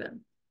changes to it.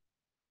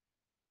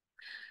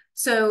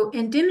 So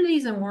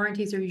indemnities and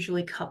warranties are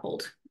usually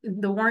coupled.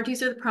 The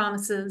warranties are the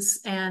promises,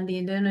 and the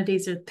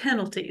indemnities are the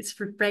penalties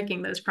for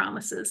breaking those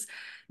promises.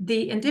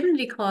 The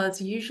indemnity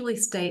clause usually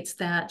states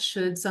that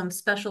should some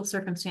special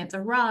circumstance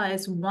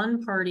arise,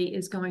 one party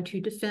is going to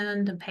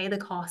defend and pay the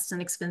costs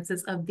and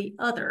expenses of the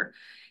other.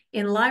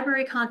 In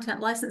library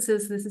content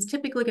licenses, this is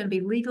typically going to be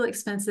legal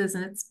expenses,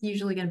 and it's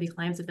usually going to be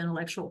claims of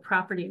intellectual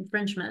property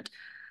infringement.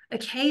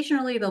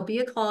 Occasionally, there'll be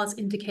a clause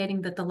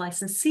indicating that the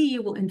licensee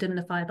will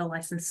indemnify the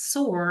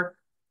licensor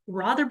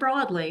rather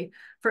broadly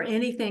for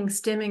anything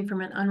stemming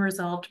from an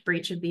unresolved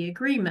breach of the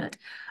agreement.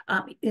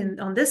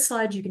 On this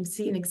slide, you can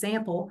see an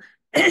example,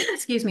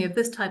 excuse me, of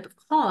this type of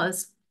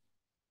clause.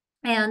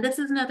 And this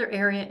is another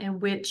area in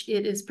which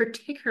it is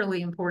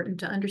particularly important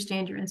to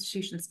understand your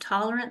institution's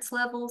tolerance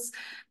levels.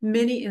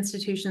 Many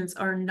institutions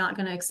are not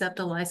going to accept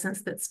a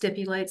license that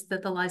stipulates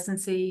that the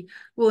licensee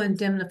will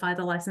indemnify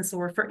the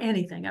licensor for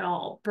anything at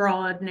all,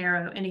 broad,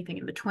 narrow, anything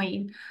in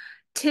between.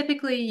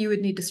 Typically, you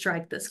would need to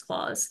strike this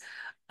clause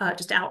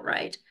just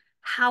outright.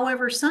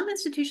 However, some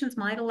institutions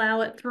might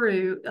allow it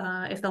through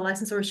if the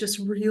licensor is just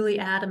really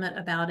adamant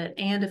about it,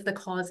 and if the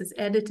clause is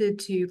edited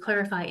to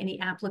clarify any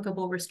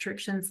applicable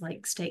restrictions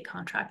like state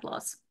contract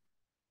laws.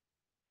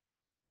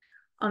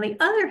 On the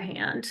other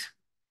hand,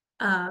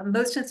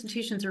 most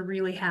institutions are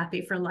really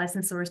happy for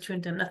licensors to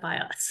indemnify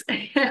us.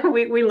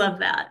 we love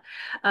that,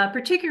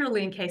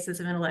 particularly in cases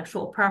of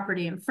intellectual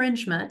property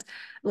infringement,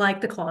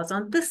 like the clause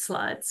on this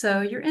slide.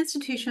 So your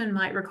institution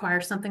might require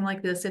something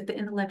like this if the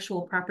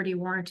intellectual property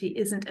warranty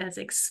isn't as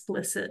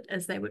explicit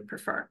as they would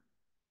prefer.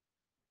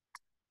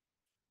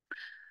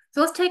 So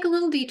let's take a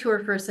little detour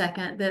for a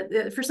second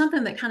for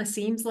something that kind of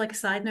seems like a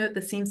side note,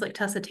 that seems like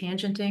Tessa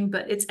tangenting,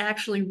 but it's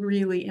actually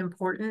really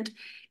important.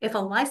 If a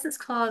license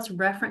clause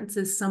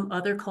references some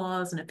other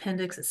clause, an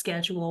appendix, a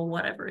schedule,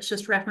 whatever, it's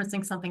just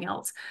referencing something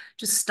else,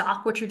 just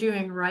stop what you're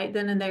doing right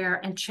then and there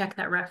and check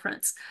that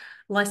reference.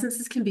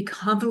 Licenses can be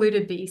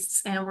convoluted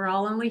beasts, and we're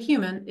all only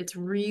human. It's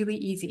really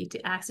easy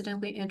to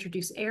accidentally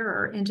introduce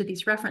error into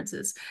these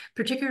references,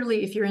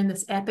 particularly if you're in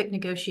this epic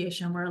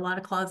negotiation where a lot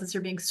of clauses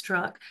are being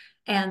struck,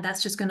 and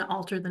that's just going to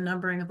alter the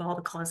numbering of all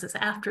the clauses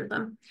after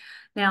them.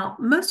 Now,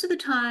 most of the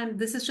time,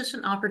 this is just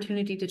an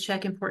opportunity to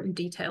check important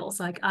details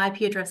like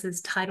IP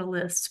addresses, title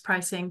lists,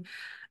 pricing.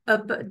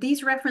 But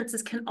these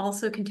references can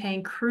also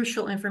contain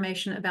crucial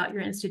information about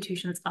your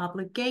institution's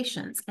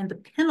obligations and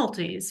the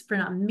penalties for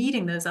not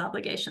meeting those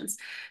obligations.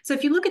 So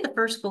if you look at the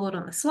first bullet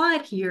on the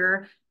slide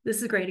here, this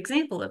is a great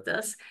example of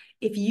this.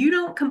 If you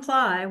don't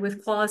comply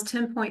with clause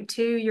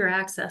 10.2, your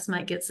access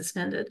might get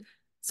suspended.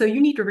 So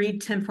you need to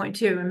read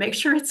 10.2 and make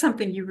sure it's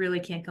something you really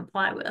can't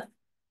comply with.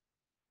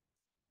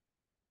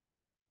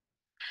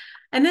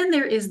 And then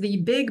there is the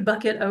big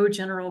bucket O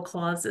general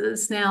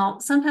clauses. Now,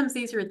 sometimes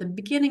these are at the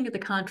beginning of the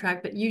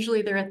contract, but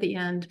usually they're at the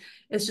end.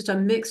 It's just a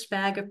mixed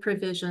bag of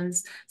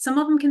provisions. Some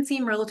of them can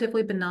seem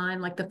relatively benign,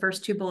 like the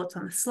first two bullets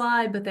on the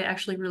slide, but they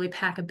actually really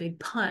pack a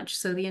big punch.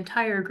 So the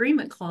entire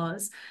agreement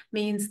clause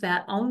means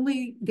that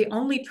the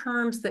only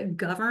terms that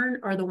govern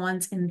are the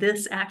ones in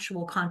this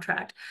actual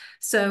contract.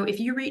 So if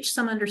you reach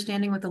some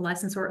understanding with the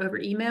licensor over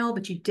email,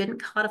 but you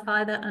didn't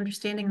codify that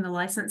understanding in the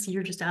license,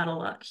 you're just out of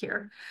luck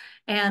here.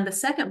 And the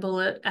second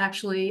bullet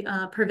actually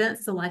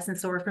prevents the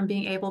licensor from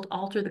being able to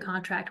alter the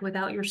contract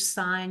without your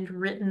signed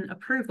written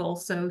approval.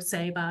 So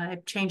say by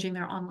changing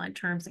their online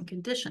terms and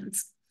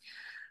conditions.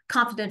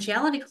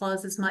 Confidentiality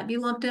clauses might be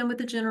lumped in with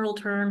the general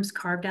terms,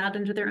 carved out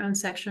into their own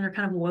section, or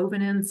kind of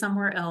woven in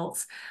somewhere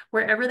else.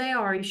 Wherever they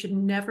are, you should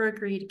never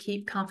agree to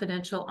keep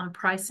confidential on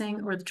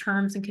pricing or the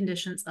terms and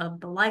conditions of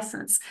the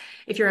license.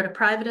 If you're at a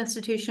private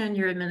institution,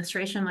 your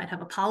administration might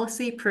have a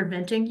policy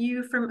preventing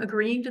you from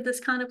agreeing to this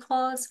kind of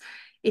clause.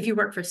 If you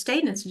work for a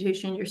state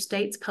institution, your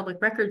state's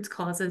public records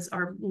clauses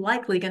are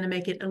likely going to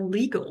make it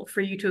illegal for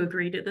you to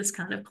agree to this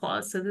kind of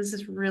clause. So this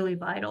is really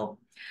vital.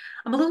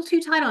 I'm a little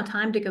too tight on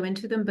time to go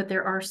into them, but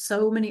there are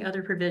so many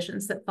other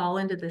provisions that fall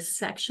into this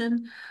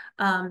section.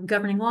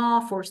 Governing law,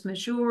 force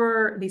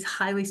majeure, these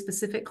highly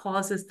specific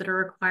clauses that are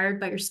required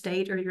by your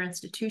state or your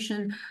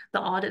institution. The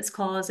audits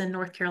clause in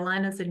North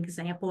Carolina is an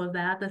example of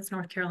that. That's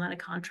North Carolina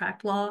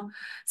contract law.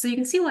 So you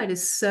can see why it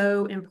is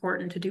so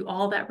important to do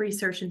all that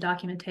research and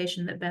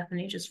documentation that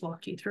Bethany just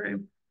walked you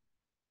through.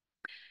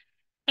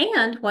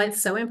 And why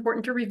it's so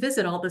important to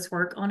revisit all this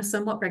work on a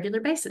somewhat regular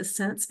basis,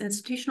 since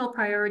institutional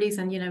priorities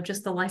and,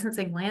 just the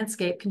licensing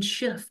landscape can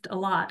shift a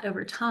lot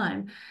over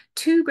time.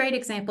 Two great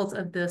examples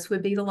of this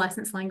would be the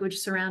license language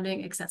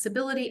surrounding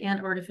accessibility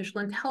and artificial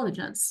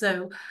intelligence.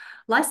 So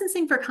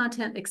licensing for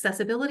content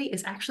accessibility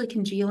is actually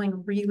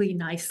congealing really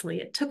nicely.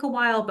 It took a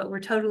while, but we're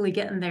totally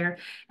getting there.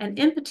 And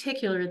in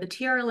particular, the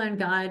TRLN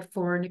guide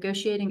for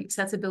negotiating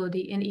accessibility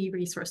in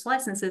e-resource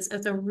licenses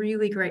is a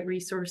really great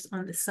resource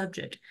on this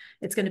subject.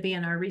 It's going to be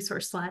in our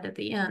resource slide at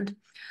the end.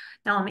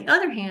 Now, on the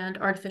other hand,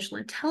 artificial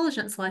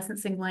intelligence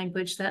licensing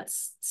language,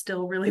 that's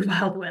still really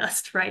Wild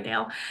West right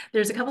now.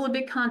 There's a couple of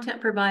big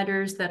content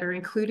providers that are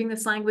including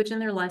this language in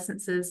their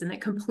licenses, and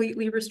it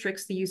completely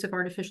restricts the use of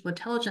artificial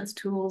intelligence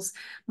tools.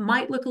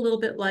 Might look a little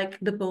bit like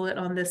the bullet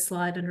on this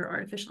slide under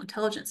artificial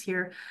intelligence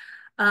here.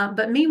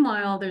 But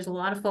meanwhile, there's a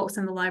lot of folks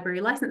in the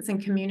library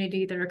licensing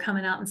community that are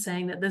coming out and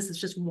saying that this is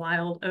just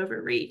wild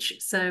overreach.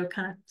 So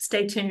kind of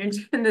stay tuned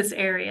in this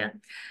area.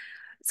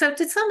 So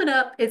to sum it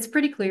up, it's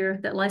pretty clear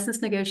that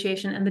license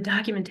negotiation and the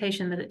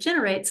documentation that it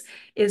generates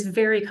is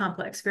very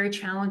complex, very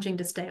challenging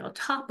to stay on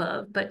top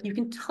of, but you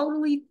can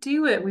totally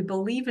do it. We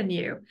believe in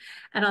you.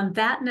 And on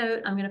that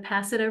note, I'm going to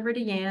pass it over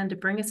to Yan to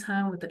bring us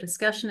home with a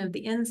discussion of the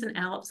ins and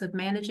outs of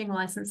managing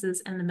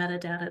licenses and the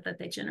metadata that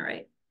they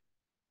generate.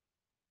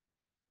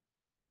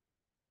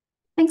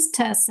 Thanks,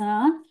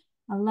 Tessa.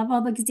 I love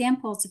all the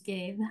examples you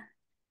gave.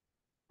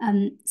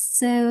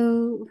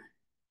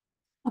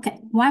 Okay,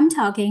 while I'm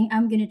talking,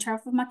 I'm going to turn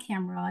off my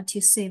camera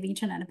to save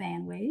internet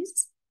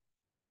bandwidth.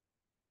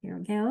 Here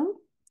we go.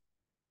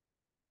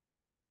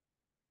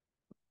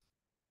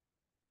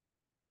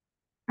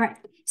 All right,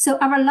 so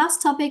our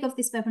last topic of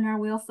this webinar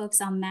will focus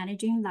on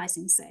managing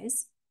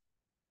licenses.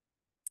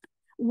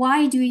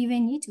 Why do we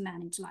even need to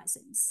manage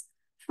license?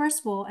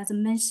 First of all, as I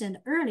mentioned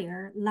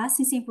earlier,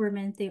 licensing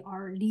agreements, they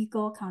are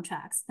legal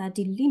contracts that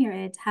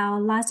delineate how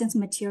license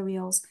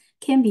materials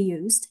can be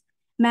used.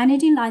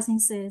 Managing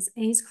licenses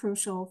is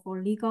crucial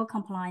for legal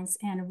compliance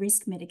and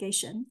risk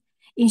mitigation,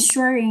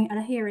 ensuring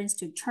adherence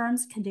to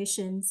terms,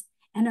 conditions,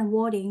 and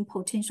avoiding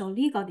potential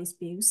legal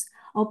disputes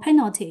or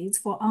penalties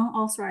for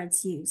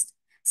unauthorized use.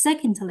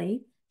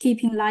 Secondly,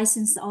 keeping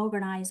license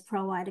organized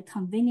provide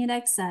convenient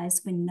access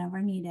whenever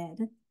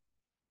needed.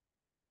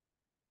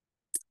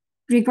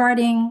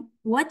 Regarding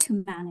what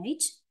to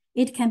manage,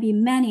 it can be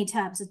many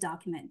types of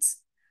documents.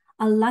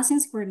 A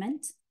license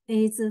agreement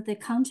is the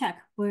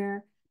contract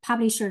where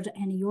publishers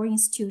and your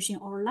institution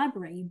or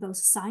library both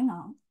sign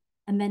on.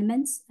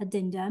 Amendments,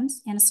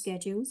 addendums, and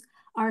schedules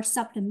are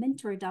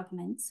supplementary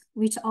documents,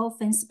 which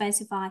often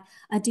specify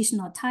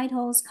additional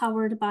titles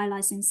covered by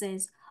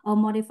licenses or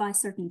modify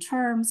certain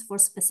terms for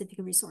specific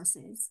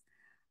resources.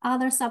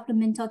 Other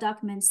supplemental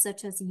documents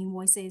such as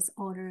invoices,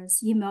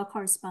 orders, email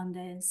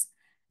correspondence,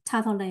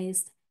 title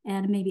list,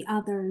 and maybe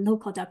other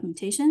local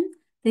documentation,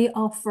 they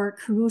offer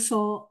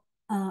crucial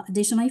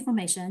additional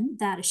information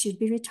that should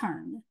be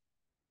returned.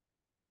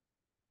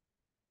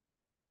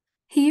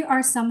 Here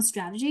are some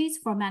strategies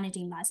for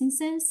managing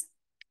licenses.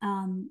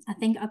 I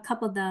think a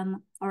couple of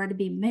them already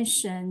been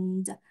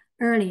mentioned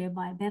earlier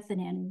by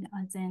Bethany, and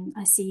then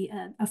I see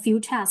a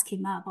few chats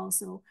came up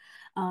also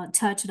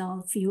touched on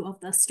a few of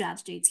the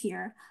strategies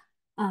here.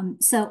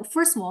 So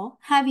first of all,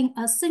 having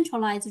a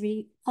centralized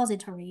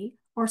repository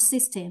or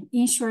system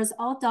ensures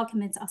all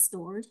documents are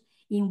stored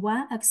in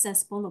one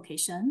accessible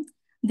location.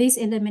 This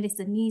eliminates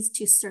the need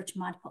to search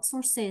multiple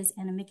sources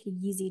and make it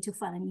easy to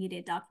find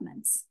needed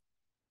documents.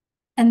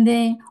 And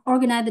then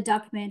organize the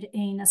document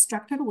in a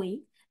structured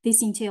way.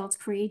 This entails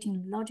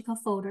creating logical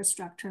folder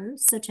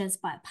structures, such as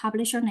by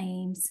publisher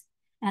names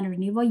and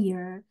renewal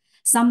year.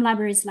 Some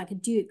libraries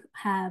like Duke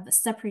have a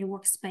separate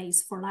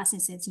workspace for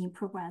licenses in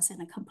progress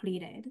and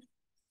completed.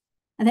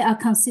 And then a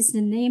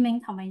consistent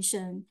naming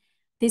convention.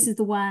 This is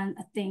the one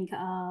I think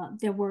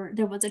there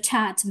was a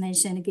chat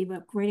mentioned, gave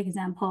a great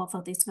example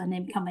for this one,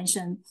 name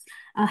convention.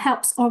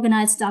 Helps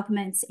organize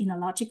documents in a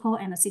logical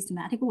and a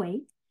systematic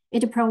way.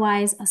 It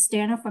provides a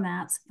standard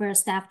format where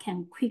staff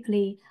can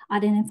quickly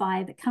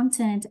identify the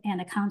content and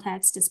the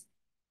context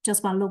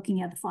just by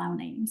looking at the file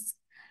names.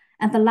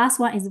 And the last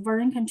one is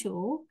version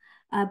control.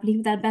 I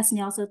believe that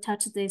Bethany also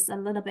touched this a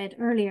little bit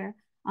earlier.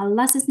 A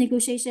license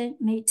negotiation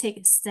may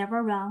take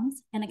several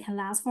rounds and it can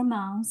last for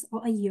months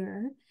or a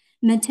year.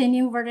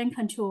 Maintaining version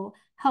control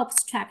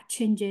helps track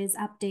changes,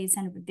 updates,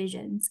 and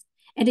revisions.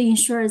 It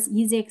ensures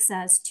easy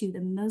access to the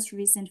most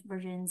recent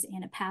versions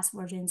and past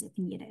versions if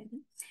needed.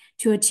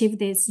 To achieve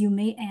this, you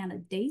may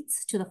add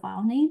dates to the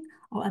file name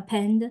or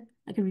append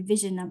like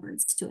revision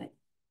numbers to it.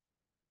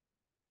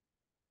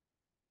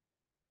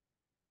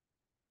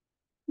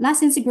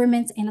 License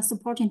agreements and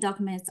supporting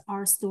documents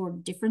are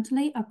stored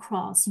differently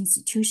across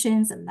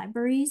institutions and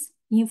libraries,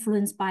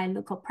 influenced by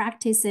local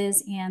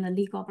practices and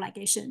legal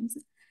obligations.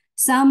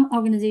 Some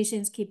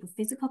organizations keep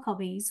physical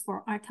copies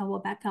for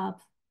archival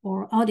backup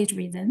or audit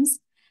reasons.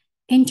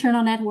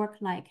 Internal network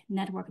like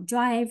Network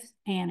Drive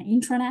and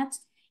intranet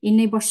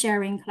enable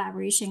sharing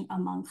collaboration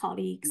among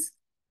colleagues.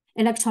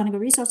 Electronic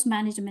resource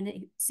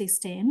management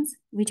systems,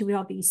 which we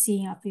will be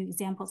seeing a few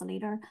examples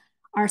later,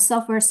 are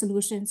software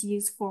solutions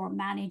used for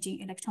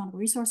managing electronic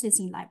resources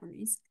in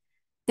libraries.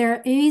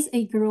 There is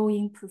a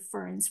growing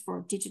preference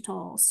for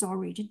digital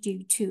storage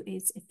due to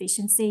its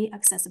efficiency,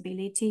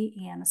 accessibility,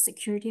 and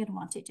security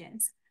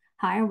advantages.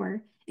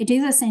 However, it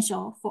is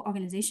essential for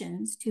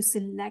organizations to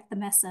select the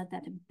method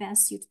that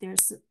best suits their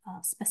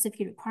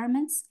specific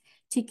requirements,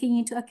 taking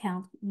into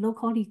account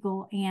local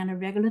legal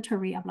and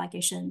regulatory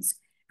obligations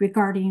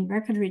regarding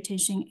record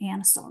retention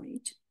and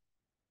storage.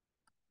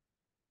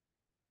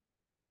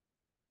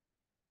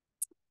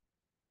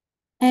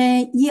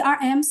 An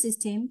ERM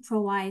system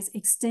provides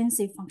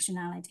extensive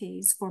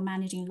functionalities for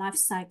managing the life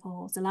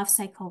cycle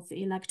of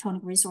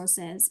electronic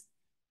resources.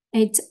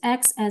 It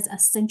acts as a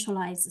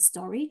centralized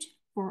storage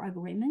for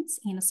agreements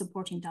and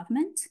supporting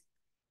documents.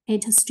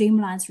 It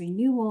streamlines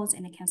renewals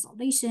and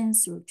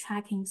cancellations through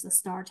tracking the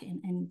start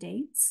and end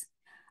dates,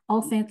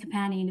 often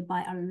accompanied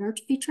by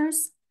alert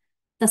features.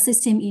 The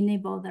system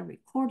enables the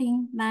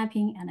recording,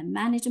 mapping, and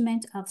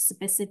management of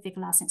specific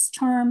license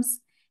terms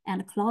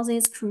and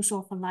clauses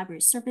crucial for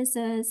library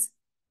services,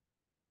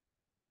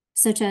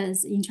 such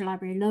as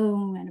interlibrary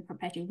loan and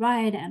perpetual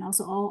right, and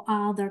also all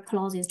other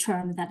clauses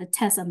terms that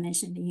Tessa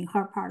mentioned in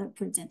her part of the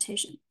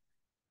presentation.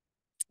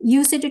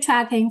 Usage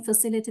tracking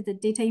facilitates the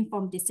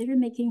data-informed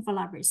decision-making for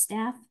library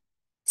staff.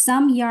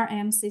 Some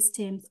ERM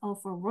systems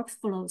offer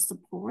workflow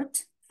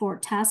support for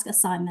task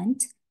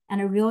assignment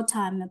and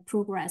real-time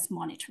progress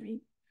monitoring.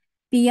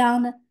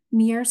 Beyond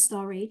mere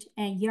storage,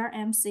 an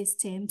ERM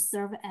system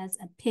serves as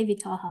a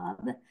pivotal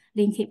hub,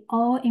 linking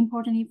all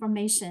important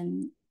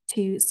information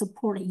to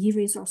support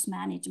e-resource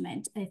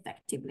management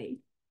effectively.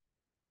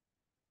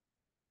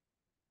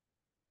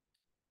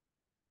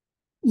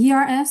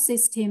 ERF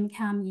system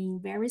come in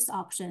various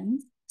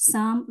options.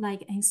 Some,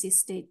 like NC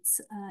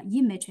State's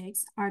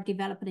e-matrix, are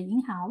developed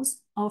in-house,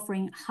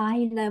 offering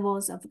high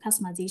levels of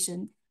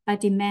customization by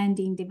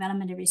demanding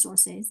development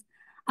resources.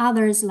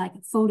 Others,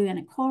 like Folio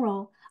and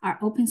Coral, are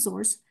open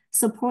source,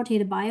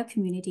 supported by a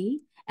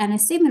community, and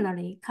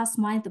similarly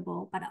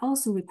customizable, but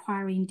also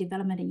requiring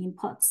development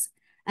inputs.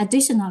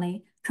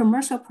 Additionally,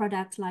 commercial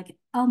products like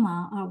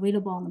Alma are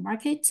available on the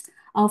market,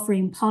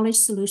 offering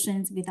polished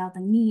solutions without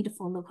the need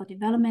for local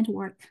development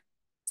work.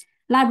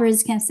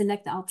 Libraries can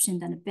select the option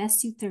that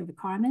best suits their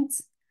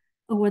requirements.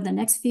 Over the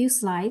next few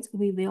slides,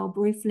 we will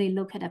briefly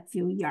look at a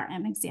few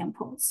ERM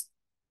examples.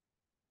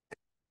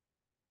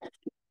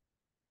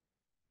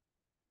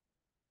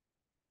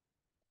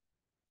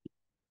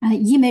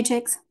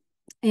 e-matrix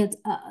is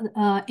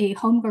a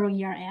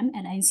homegrown ERM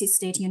at NC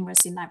State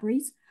University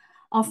Libraries,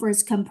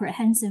 offers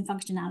comprehensive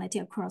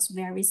functionality across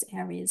various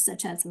areas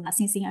such as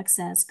licensing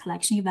access,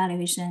 collection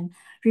evaluation,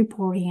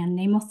 reporting, and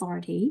name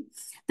authority.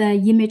 The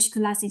e-matrix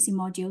licensing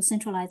module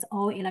centralizes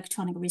all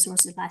electronic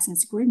resources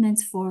license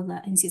agreements for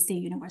the NC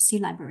State University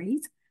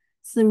Libraries.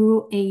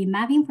 Through a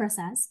mapping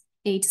process,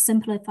 it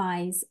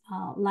simplifies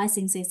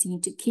licenses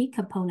into key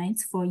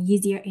components for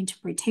easier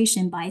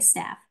interpretation by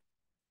staff.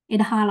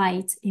 It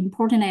highlights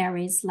important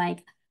areas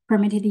like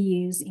permitted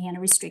use and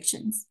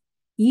restrictions.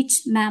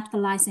 Each mapped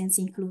license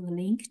includes a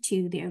link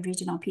to the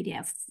original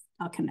PDF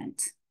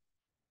document.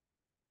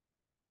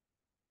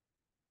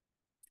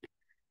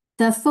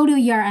 The Folio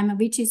ERM,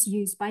 which is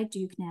used by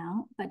Duke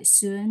now, but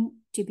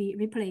soon to be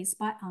replaced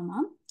by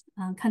Alma,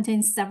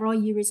 contains several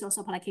e-resource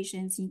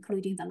applications,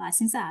 including the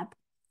license app,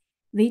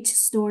 which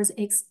stores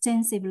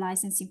extensive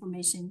license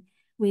information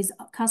with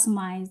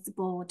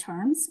customizable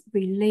terms,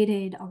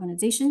 related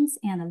organizations,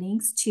 and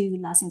links to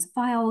license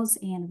files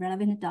and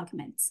relevant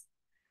documents.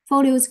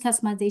 Folio's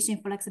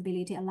customization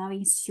flexibility allows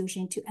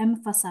institutions to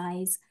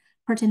emphasize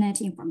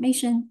pertinent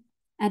information.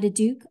 At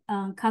Duke,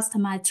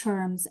 customized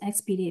terms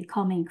expedite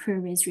common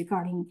queries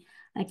regarding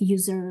like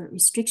user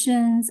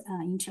restrictions,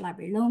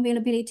 interlibrary loan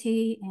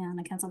availability,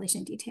 and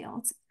cancellation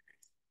details.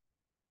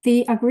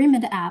 The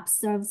agreement app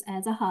serves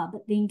as a hub,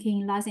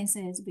 linking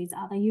licenses with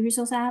other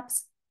e-resource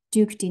apps.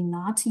 Duke did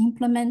not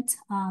implement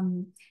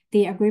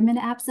the agreement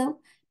app though,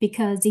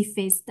 because it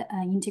faced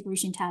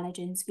integration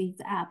challenges with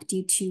the app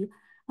due to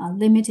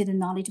limited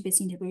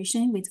knowledge-based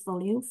integration with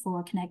Folio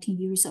for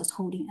connecting e-resource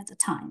holding at the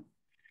time.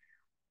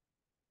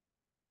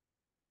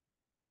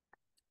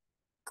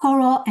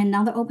 Coral,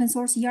 another open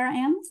source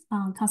ERM,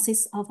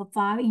 consists of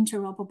 5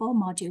 interoperable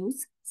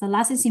modules. The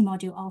licensing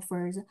module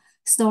offers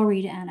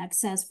storage and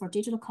access for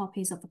digital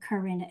copies of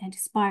current and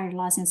expired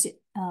license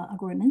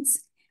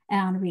agreements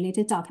and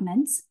related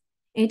documents.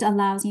 It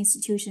allows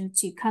institutions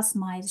to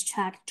customize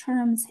track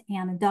terms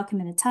and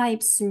document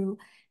types through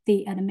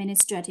the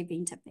administrative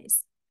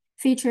interface.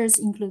 Features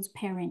include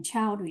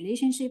parent-child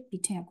relationship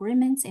between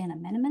agreements and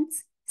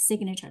amendments,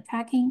 signature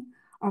tracking,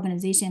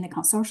 organization and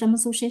consortium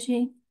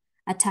association,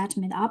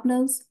 attachment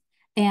uploads,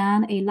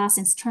 and a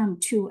license term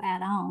tool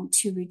add-on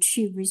to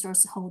retrieve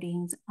resource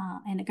holdings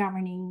and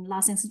governing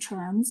license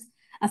terms,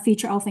 a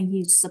feature often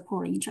used to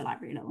support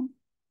interlibrary loan.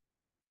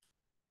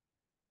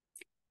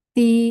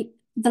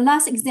 The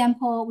last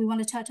example we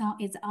want to touch on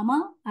is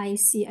Alma. I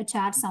see a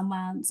chat, some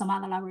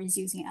other libraries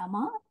using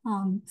Alma.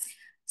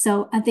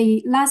 So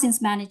the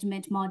license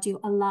management module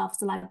allows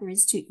the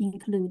libraries to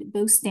include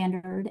both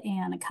standard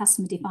and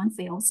custom-defined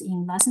fields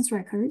in license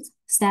records.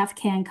 Staff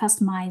can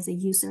customize the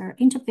user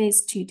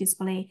interface to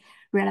display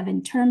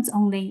relevant terms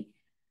only.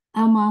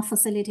 Alma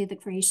facilitates the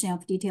creation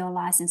of detailed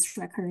license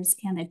records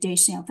and the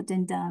addition of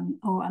addendum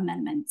or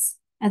amendments.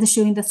 As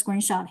shown in the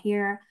screenshot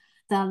here,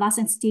 the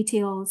license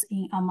details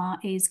in Alma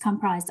is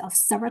comprised of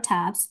several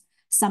tabs.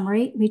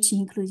 Summary, which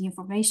includes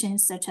information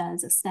such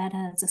as the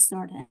status, the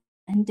start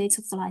and dates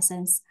of the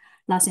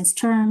license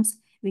terms,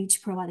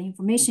 which provide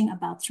information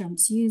about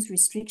terms used,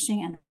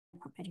 restriction, and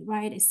perpetual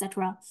right,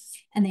 etc.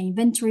 And the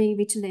inventory,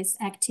 which lists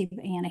active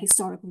and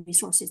historical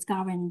resources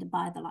governed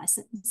by the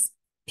license.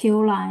 PO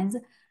lines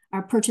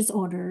are purchase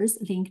orders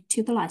linked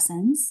to the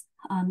license,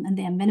 and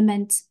the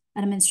amendment,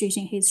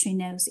 administration history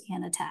notes,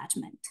 and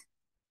attachment.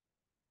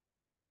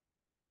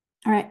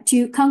 All right,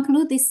 to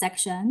conclude this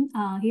section,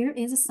 here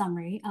is a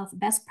summary of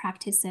best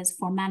practices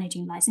for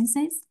managing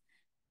licenses,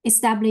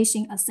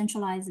 establishing a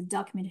centralized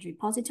document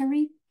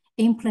repository,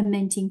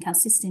 implementing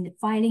consistent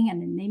filing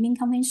and naming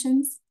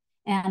conventions,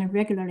 and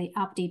regularly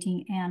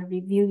updating and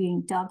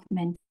reviewing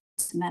document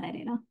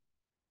metadata.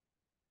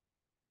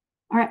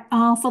 All right,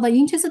 for the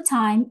interest of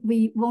time,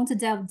 we won't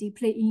delve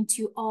deeply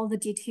into all the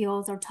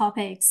details or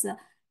topics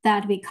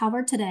that we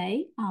covered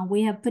today.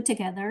 We have put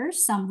together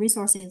some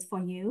resources for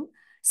you.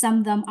 Some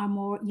of them are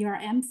more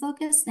URM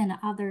focused and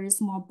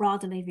others more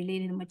broadly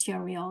related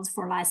materials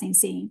for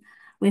licensing.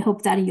 We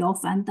hope that you'll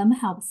find them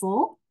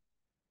helpful.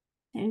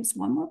 There's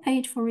one more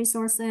page for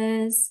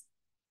resources.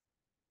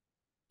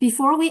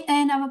 Before we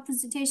end our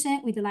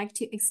presentation, we'd like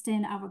to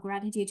extend our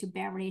gratitude to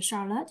Beverly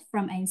Charlotte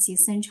from NC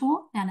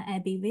Central and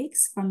Abby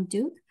Wicks from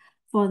Duke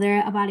for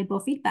their valuable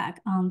feedback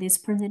on this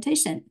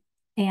presentation.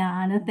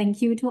 And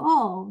thank you to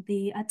all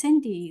the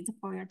attendees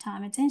for your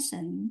time and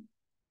attention.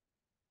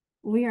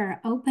 We are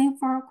open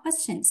for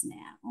questions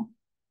now.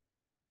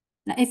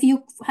 Now, if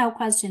you have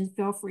questions,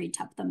 feel free to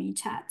type them in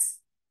chat.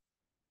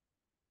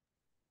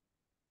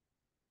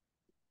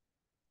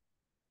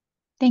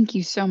 Thank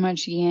you so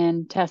much,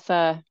 Ian,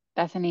 Tessa,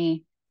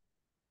 Bethany.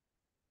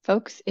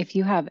 Folks, if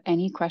you have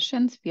any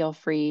questions, feel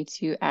free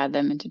to add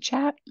them into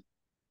chat.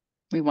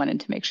 We wanted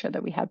to make sure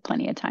that we had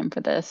plenty of time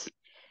for this.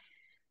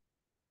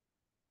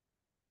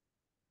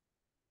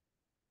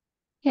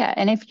 Yeah,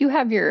 and if you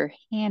have your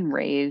hand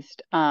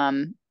raised,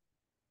 Anjana,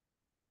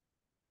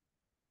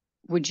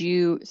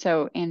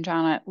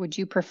 would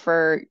you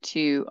prefer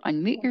to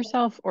unmute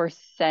yourself or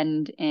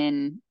send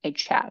in a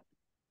chat?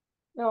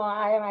 No,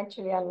 I am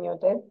actually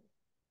unmuted.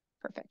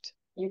 Perfect.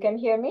 You can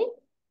hear me?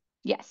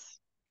 Yes.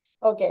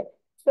 Okay.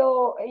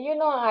 So,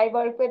 I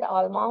work with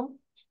Alma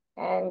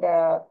and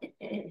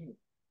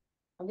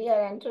we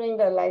are entering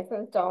the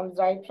license terms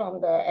right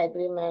from the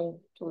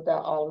agreement to the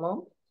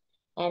Alma.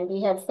 And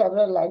we have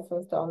several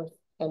license terms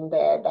in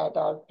there that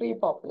are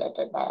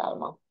pre-populated by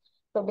Alma.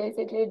 So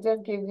basically, it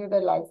just gives you the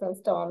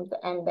license terms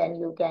and then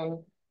you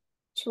can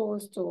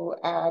choose to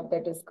add the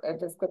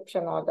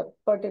description or the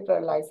particular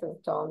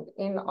license terms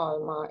in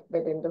Alma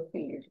within the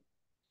field.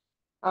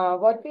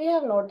 What we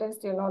have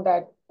noticed,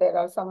 that there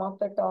are some of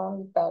the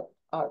terms that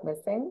are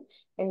missing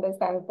in the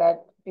sense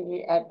that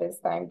we at this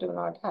time do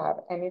not have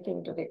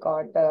anything to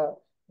record the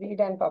read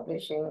and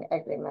publishing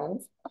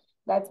agreements.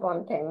 That's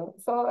one thing.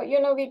 So,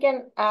 we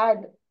can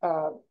add,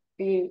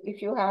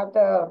 if you have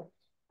the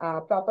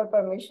proper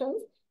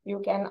permissions, you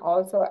can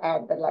also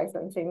add the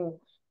licensing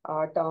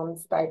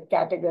terms type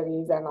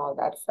categories and all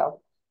that stuff.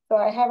 So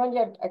I haven't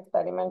yet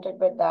experimented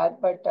with that,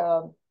 but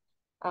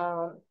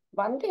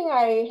one thing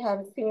I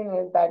have seen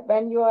is that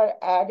when you are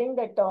adding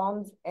the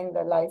terms in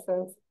the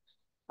license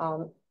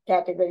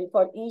category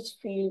for each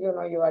field,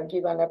 you are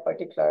given a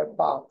particular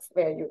box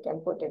where you can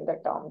put in the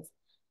terms.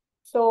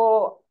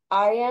 So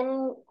I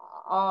am,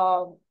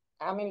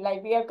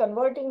 we are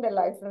converting the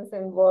license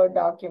in Word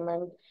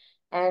document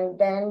and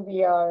then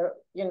we are,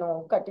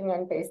 cutting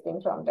and pasting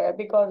from there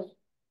because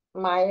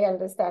my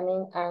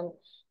understanding and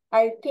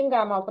I think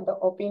I'm of the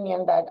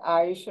opinion that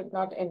I should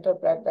not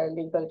interpret the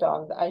legal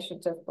terms. I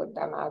should just put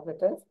them as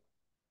it is.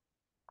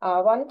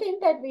 One thing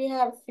that we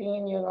have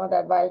seen,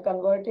 that while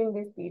converting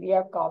these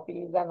PDF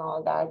copies and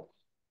all that,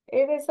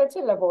 it is such a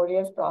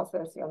laborious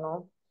process,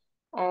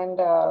 And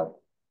so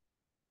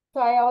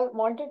I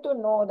wanted to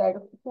know that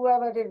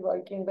whoever is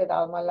working with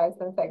Alma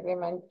license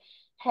agreement,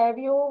 have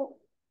you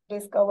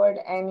discovered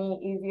any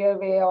easier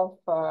way of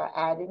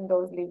adding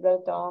those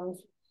legal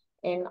terms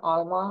in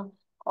Alma?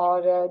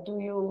 Or do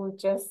you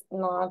just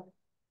not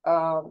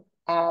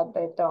add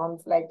the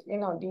terms like,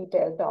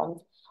 detailed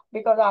terms?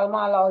 Because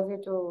Alma allows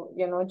you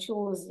to,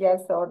 choose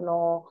yes or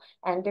no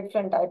and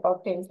different type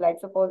of things. Like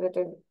suppose it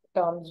is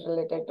terms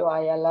related to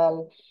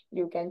ILL,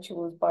 you can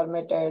choose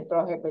permitted,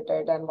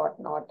 prohibited, and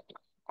whatnot.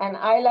 And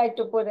I like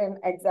to put in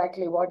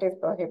exactly what is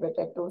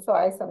prohibited too. So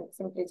I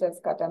simply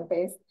just cut and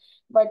paste.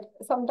 But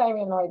sometimes,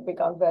 it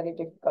becomes very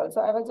difficult. So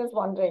I was just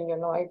wondering,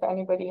 if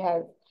anybody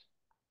has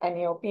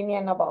any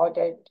opinion about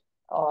it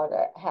or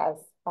has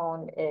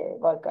found a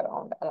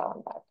workaround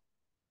around that.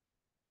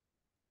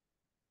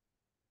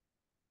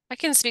 I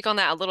can speak on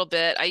that a little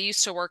bit. I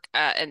used to work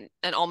at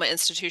an Alma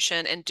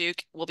institution, and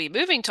Duke will be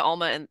moving to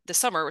Alma in the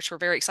summer, which we're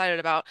very excited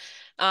about.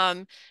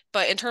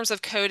 But in terms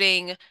of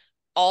coding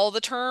all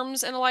the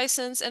terms in a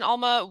license in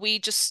Alma, we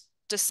just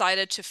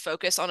decided to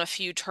focus on a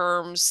few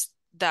terms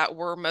that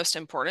were most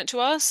important to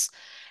us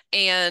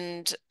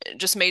and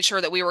just made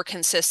sure that we were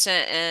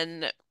consistent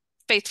in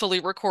faithfully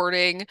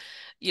recording,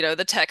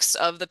 the text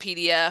of the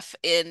PDF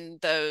in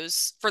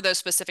for those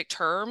specific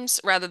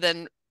terms rather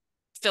than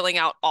filling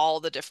out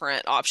all the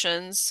different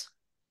options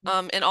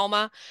in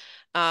Alma.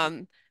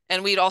 And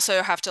we'd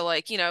also have to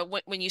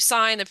when you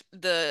sign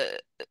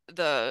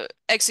the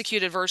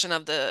executed version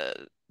of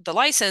the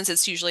license,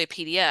 it's usually a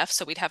PDF.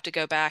 So we'd have to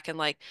go back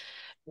and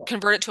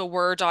convert it to a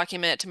Word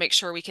document to make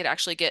sure we could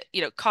actually get,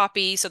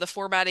 copy so the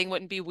formatting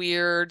wouldn't be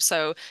weird.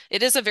 So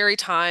it is a very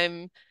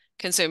time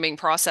consuming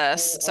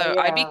process. So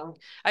Yeah.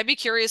 I'd be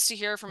curious to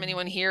hear from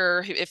anyone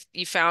here if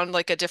you found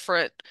like a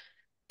different,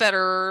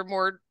 better,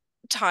 more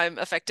time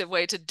effective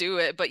way to do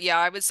it. But yeah,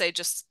 I would say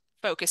just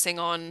focusing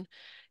on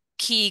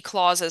key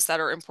clauses that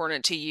are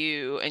important to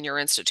you and your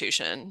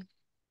institution.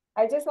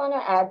 I just want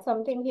to add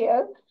something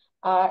here.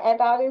 At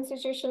our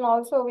institution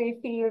also, we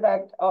feel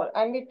that,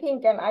 and we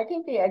think, and I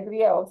think we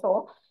agree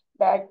also,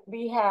 that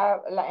we have,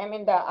 I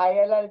mean, the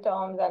ILL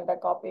terms and the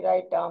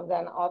copyright terms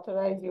and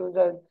authorized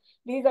users,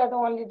 these are the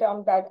only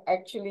terms that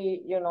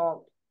actually,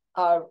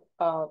 are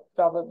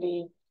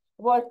probably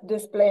worth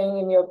displaying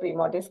in your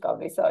Primo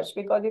Discovery search.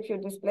 Because if you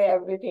display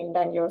everything,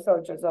 then your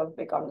search results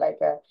become like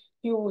a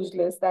huge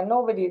list and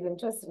nobody is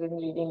interested in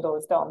reading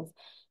those terms.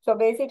 So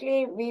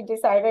basically, we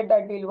decided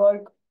that we'll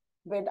work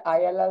with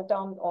ILL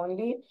terms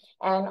only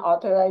and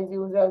authorized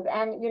users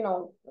and,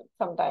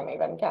 sometime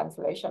even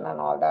cancellation and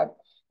all that,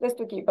 just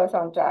to keep us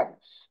on track.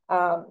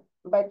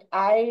 But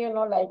I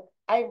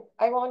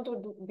want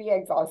to be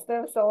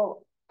exhaustive.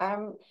 So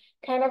I'm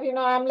kind of,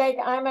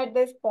 I'm at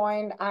this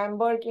point, I'm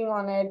working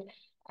on it.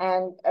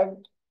 And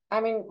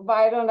I mean,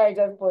 why don't I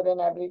just put in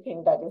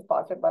everything that is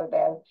possible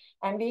there?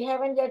 And we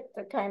haven't yet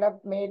kind of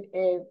made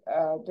a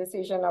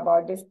decision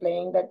about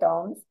displaying the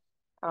terms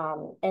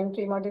in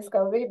Primo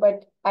Discovery,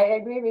 but I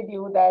agree with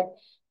you that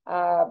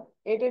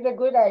it is a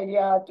good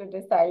idea to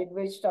decide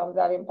which terms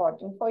are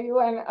important for you.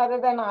 And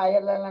other than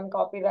ILL and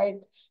copyright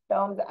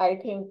terms, I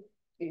think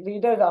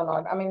readers are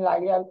not. I mean,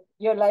 like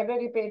your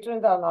library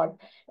patrons are not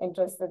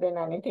interested in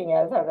anything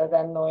else other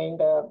than knowing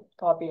the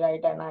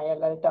copyright and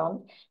ILL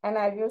terms. And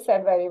as you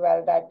said very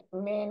well, that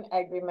main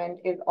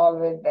agreement is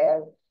always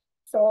there.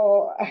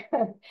 So,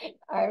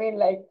 I mean,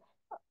 like,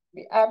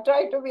 I've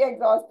tried to be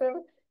exhaustive,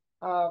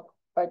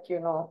 but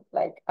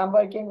like I'm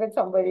working with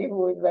somebody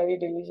who is very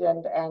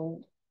diligent,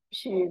 and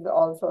she's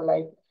also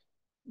like,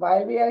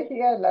 while we are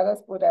here, let us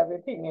put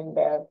everything in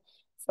there.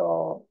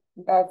 So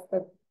that's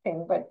the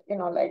thing. But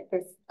like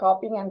this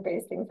copying and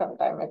pasting,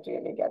 sometimes it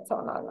really gets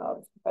on our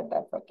nerves, but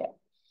that's okay.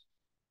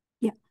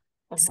 Yeah.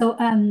 So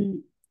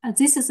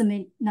this is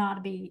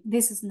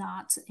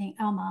not in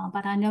Alma,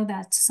 but I know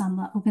that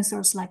some open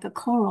source like a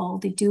Coral,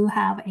 they do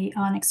have a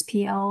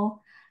OnyxPL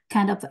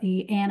kind of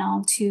a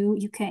add-on too.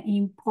 You can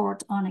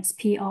import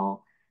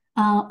OnyxPL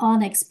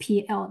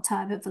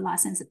type of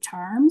license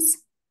terms.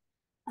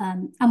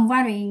 I'm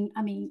wondering,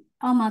 I mean,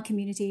 Alma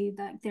community,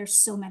 that there's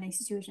so many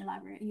institution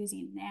library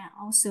using it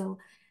now. So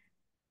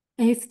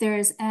if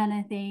there's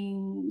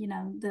anything,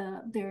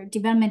 their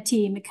development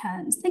team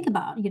can think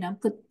about,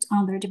 put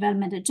on their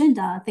development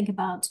agenda, think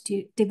about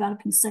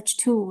developing such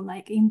tool,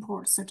 like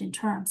import certain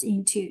terms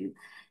into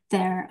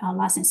their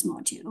license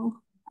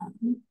module.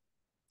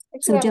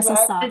 So just a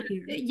thought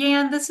here.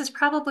 Yan, this is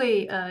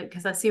probably,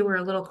 because I see we're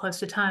a little close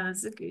to time.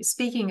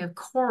 Speaking of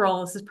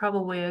Coral, this is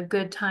probably a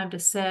good time to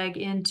seg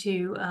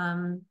into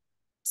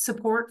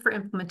support for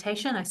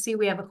implementation. I see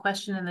we have a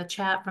question in the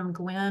chat from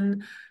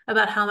Gwen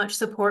about how much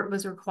support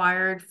was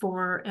required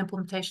for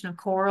implementation of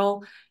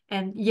Coral.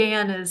 And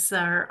Yan is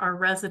our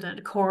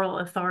resident Coral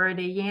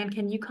authority. Yan,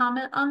 can you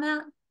comment on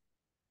that?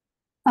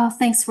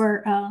 Thanks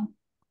for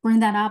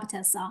bringing that up,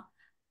 Tessa.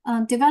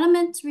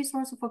 Development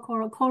resource for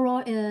Coral.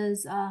 Coral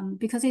is,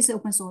 because it's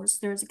open source,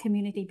 there's a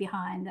community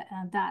behind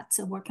that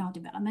working on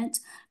development.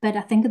 But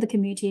I think the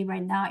community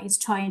right now is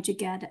trying to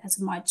get as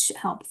much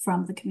help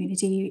from the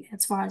community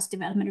as far as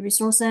development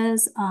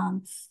resources.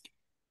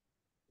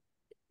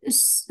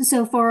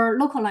 So for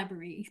local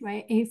library,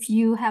 right, if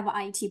you have an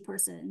IT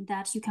person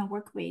that you can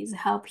work with,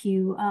 help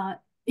you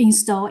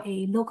install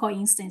a local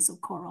instance of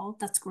Coral,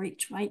 that's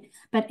great, right?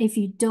 But if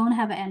you don't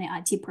have any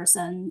IT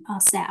person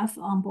staff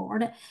on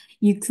board,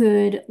 you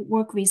could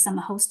work with some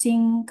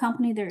hosting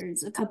company.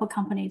 There's a couple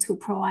companies who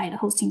provide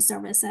hosting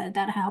services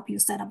that help you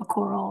set up a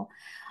Coral.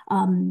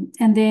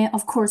 And then,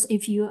 of course,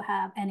 if you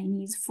have any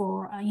needs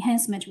for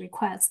enhancement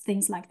requests,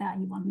 things like that,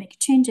 you want to make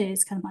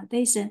changes,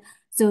 customization,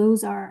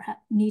 those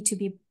need to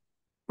be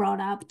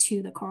brought up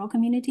to the Coral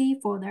community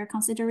for their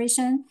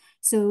consideration.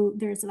 So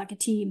there's like a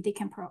team, they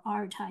can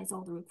prioritize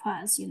all the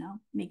requests,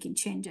 making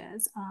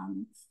changes.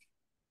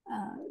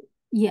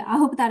 Yeah, I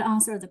hope that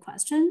answered the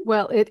question.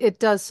 Well, it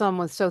does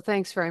somewhat. So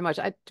thanks very much.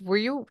 Were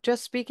you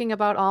just speaking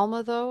about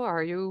Alma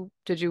though?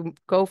 Did you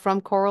go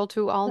from Coral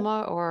to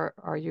Alma, or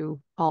are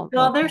you all?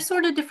 Well, they're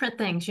sort of different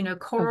things.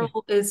 Coral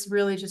Okay. is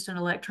really just an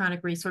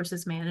electronic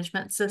resources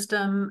management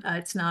system.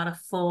 It's not a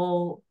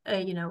full,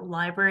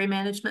 library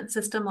management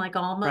system like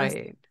Alma.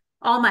 Right.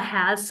 Alma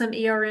has some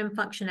ERM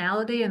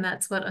functionality, and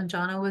that's what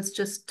Anjana was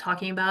just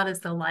talking about, is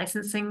the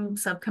licensing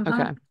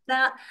subcomponent of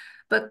that.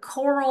 But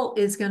Coral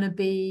is going to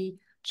be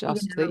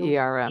just the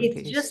ERM it's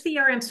piece. just the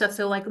ERM stuff.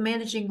 So like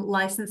managing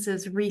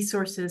licenses,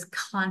 resources,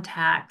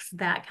 contacts,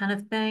 that kind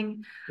of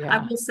thing. Yeah.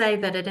 I will say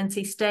that at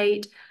NC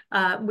State,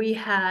 we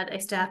had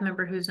a staff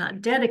member who's not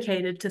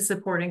dedicated to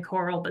supporting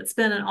Coral, but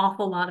spent an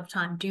awful lot of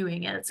time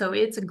doing it. So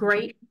it's a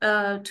great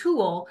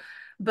tool,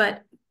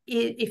 but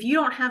if you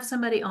don't have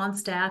somebody on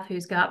staff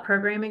who's got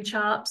programming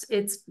chops,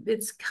 it's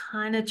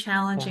kind of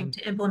challenging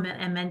to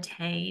implement and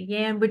maintain.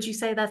 Yan, would you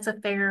say that's a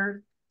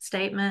fair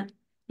statement?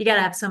 you got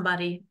to have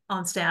somebody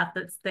on staff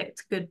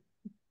that's good,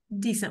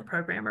 decent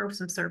programmer with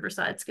some server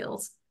side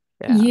skills.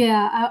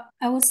 Yeah,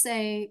 I would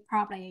say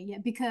probably, yeah,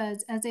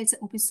 because as it's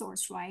open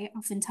source, right?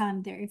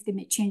 Oftentimes if they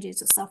make changes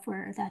to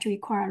software that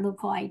require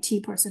local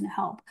IT person to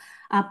help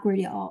upgrade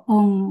your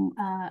own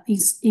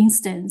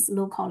instance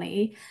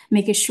locally,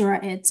 making sure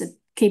it's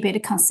keep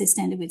it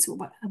consistent with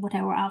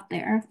whatever out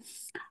there.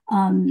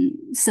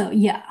 So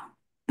yeah,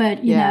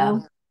 but you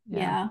know,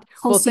 yeah,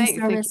 hosting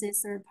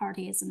services, third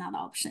party is another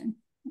option.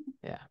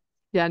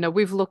 Yeah, no,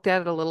 we've looked at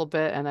it a little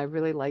bit and I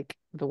really like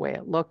the way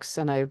it looks.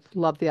 And I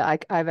love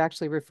I've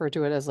actually referred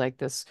to it as like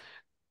this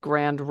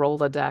grand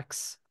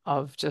Rolodex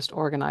of just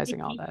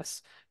organizing all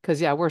this.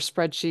 Because yeah, we're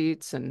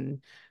spreadsheets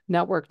and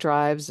network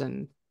drives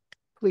and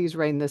please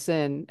rein this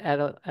in at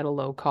a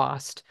low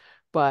cost.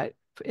 But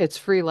it's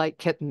free like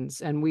kittens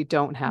and we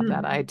don't have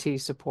that IT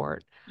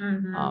support.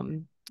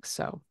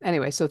 So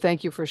anyway, so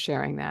thank you for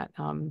sharing that.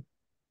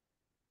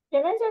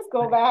 Can I just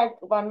go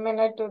back 1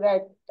 minute to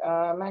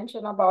that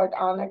mention about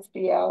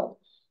OnXPL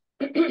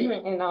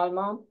in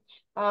Alma?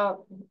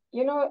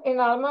 You know, in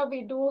Alma,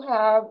 we do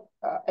have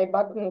a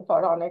button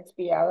for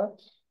OnXPL.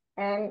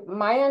 And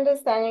my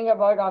understanding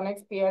about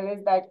OnXPL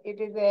is that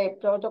it is a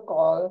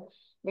protocol,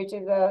 which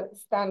is a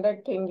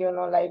standard thing, you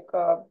know, like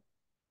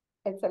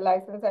it's a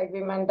license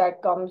agreement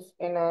that comes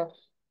in a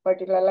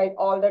particular, like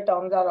all the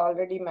terms are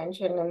already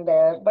mentioned in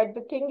there. But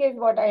the thing is,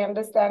 what I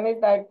understand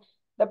is that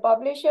the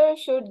publisher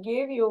should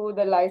give you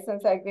the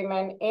license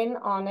agreement in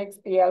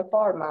OnXPL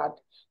format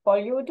for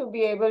you to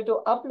be able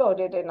to upload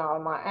it in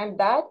Alma. And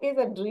that is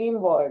a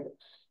dream world.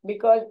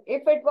 Because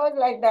if it was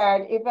like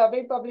that, if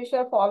every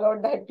publisher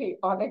followed that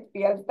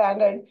OnXPL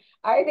standard,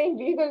 I think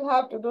we will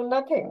have to do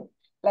nothing.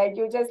 Like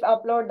you just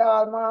upload the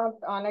Alma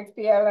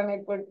OnXPL and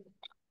it would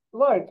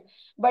work.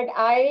 But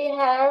I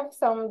have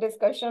some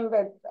discussion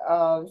with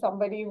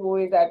somebody who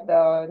is at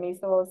the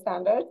NISO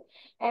standards,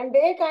 and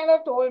they kind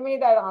of told me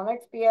that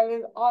OnXPL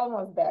is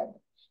almost dead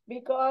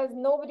because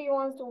nobody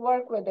wants to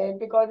work with it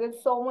because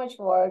it's so much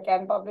work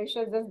and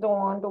publishers just don't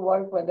want to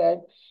work with it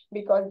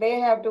because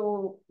they have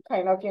to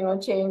kind of, you know,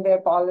 change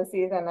their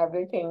policies and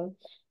everything.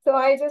 So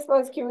I just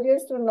was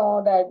curious to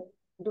know that,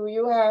 do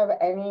you have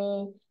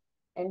any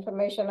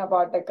information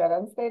about the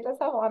current status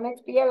of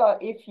OnXPL or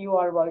if you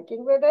are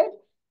working with it?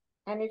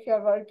 And if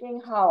you're working,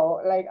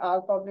 how? Like,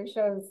 are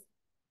publishers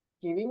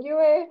giving you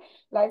a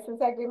license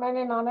agreement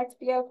in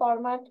non-XPL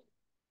format?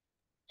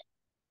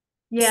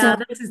 Yeah,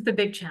 this is the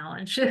big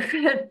challenge.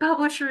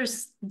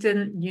 Publishers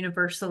didn't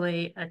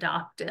universally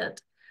adopt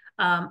it.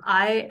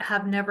 I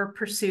have never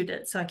pursued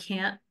it, so I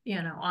can't,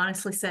 you know,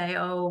 honestly say,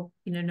 oh,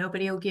 you know,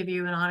 nobody will give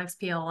you an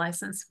OnXPL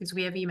license because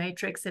we have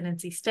eMatrix at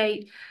NC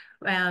State,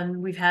 and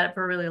we've had it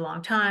for a really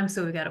long time,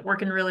 so we got it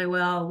working really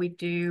well.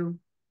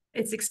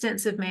 It's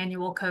extensive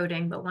manual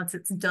coding, but once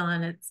it's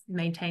done, it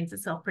maintains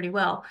itself pretty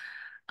well.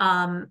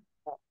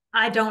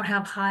 I don't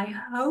have high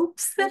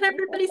hopes that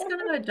everybody's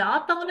going to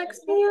adopt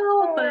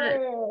OnXPL, but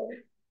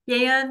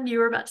Yan, you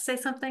were about to say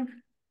something?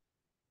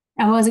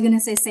 I was going to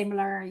say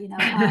similar, you know,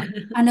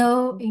 I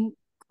know in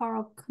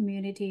Coral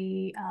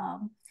community,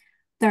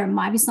 there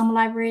might be some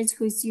libraries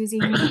who's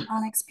using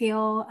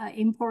OnXPL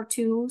import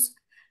tools.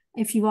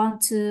 If you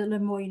want to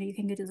learn more, you know, you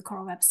can go to the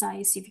Coral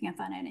website, see if you can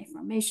find any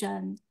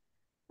information.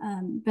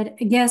 But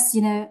I guess,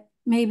 you know,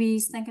 maybe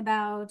think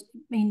about,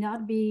 may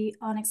not be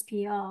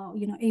OnXPL,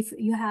 you know, if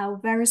you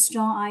have very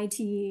strong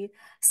IT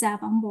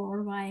staff on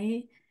board,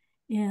 right?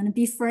 And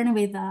be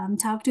friendly with them,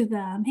 talk to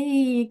them.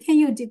 Hey, can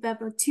you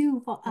develop a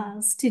tool for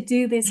us to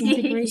do this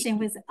integration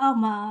with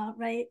Alma,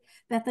 right?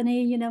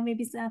 Bethany, you know,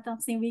 maybe that's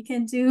something we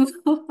can do.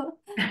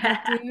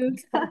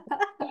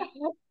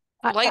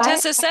 Like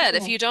Tessa said,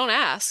 if you don't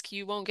ask,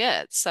 you won't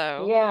get.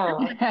 So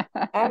yeah.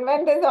 And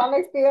when this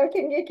OnXPL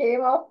thingy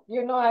came up,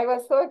 you know, I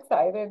was so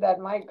excited that,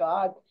 my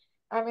God,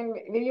 I mean,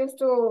 we used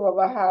to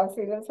have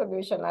serial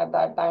solution at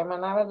that time,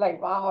 and I was like,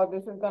 wow,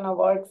 this is gonna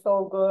work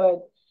so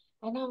good.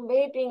 And I'm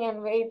waiting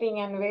and waiting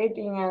and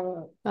waiting,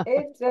 and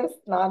it's just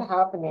not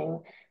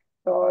happening.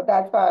 So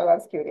that's why I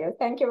was curious.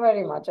 Thank you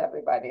very much,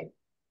 everybody.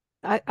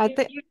 I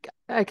think,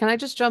 can I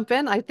just jump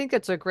in? I think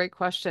it's a great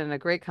question, a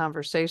great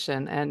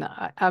conversation. And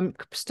I'm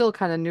still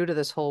kind of new to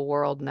this whole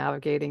world,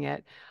 navigating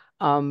it.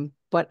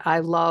 But I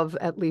love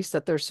at least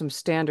that there's some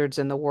standards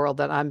in the world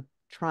that I'm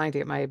trying to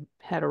get my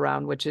head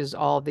around, which is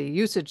all the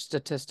usage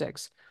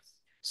statistics.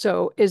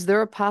 So is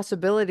there a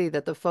possibility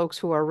that the folks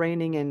who are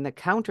reining in the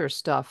counter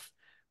stuff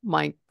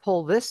might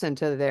pull this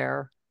into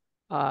their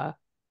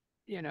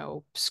you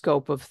know,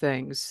 scope of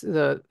things,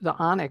 the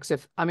Onyx.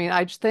 If I mean,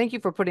 I just thank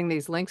you for putting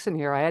these links in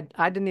here.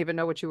 I didn't even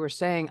know what you were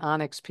saying,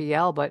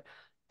 OnXPL, but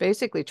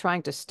basically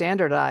trying to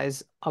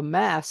standardize a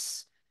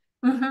mess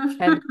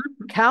and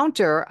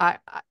counter. I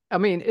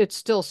mean, it's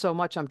still so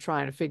much I'm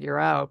trying to figure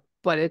out,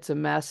 but it's a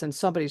mess and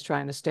somebody's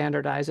trying to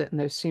standardize it and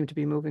they seem to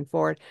be moving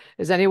forward.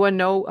 Does anyone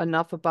know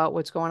enough about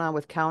what's going on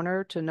with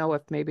counter to know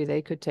if maybe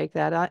they could take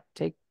that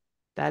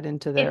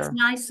into their... It's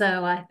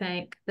NISO, I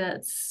think.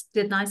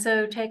 Did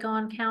NISO take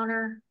on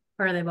counter?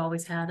 or they've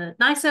always had it.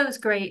 NISO is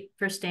great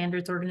for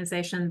standards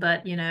organization,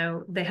 but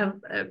they have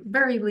a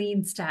very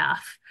lean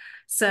staff.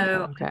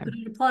 So Okay. I put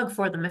in a plug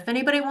for them. If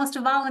anybody wants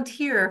to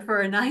volunteer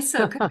for a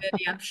NISO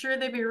committee, I'm sure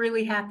they'd be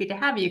really happy to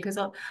have you, because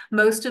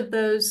most of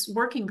those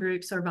working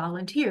groups are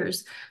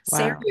volunteers. Wow.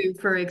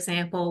 SARU, for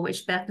example,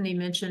 which Bethany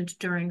mentioned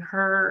during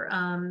her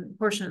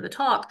portion of the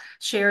talk,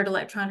 Shared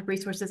Electronic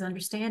Resources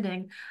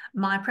Understanding.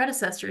 My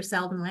predecessor,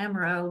 Selden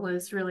Lamoureux,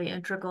 was really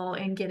integral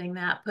in getting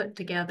that put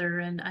together,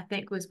 and I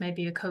think was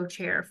maybe a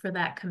co-chair for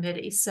that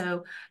committee.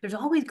 So there's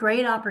always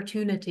great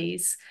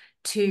opportunities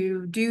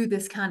to do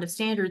this kind of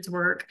standards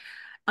work.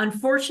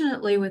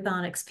 Unfortunately, with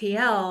Onyx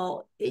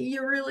PL,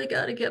 you really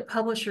got to get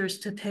publishers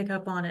to pick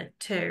up on it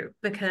too,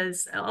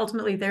 because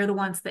ultimately they're the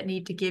ones that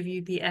need to give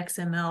you the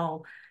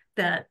XML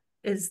that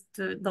is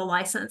the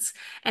license.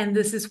 And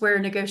this is where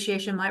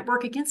negotiation might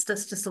work against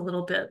us just a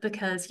little bit,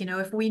 because,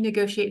 if we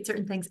negotiate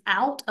certain things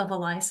out of a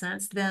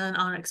license, then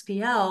Onyx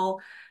PL,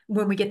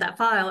 when we get that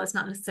file, it's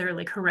not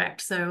necessarily correct.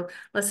 So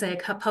let's say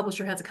a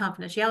publisher has a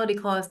confidentiality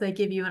clause, they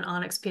give you an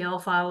Onyx PL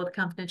file with a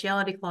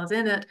confidentiality clause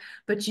in it,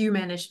 but you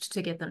managed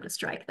to get them to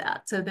strike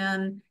that. So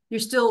then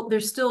there's still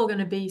going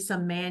to be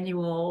some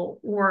manual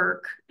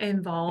work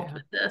involved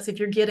with this. If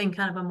you're getting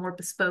kind of a more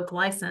bespoke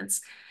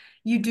license,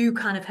 you do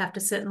kind of have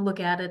to sit and look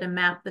at it and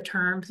map the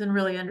terms and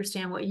really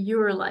understand what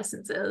your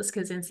license is,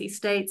 because NC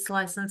State's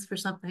license for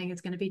something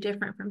is going to be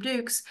different from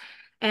Duke's.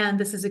 And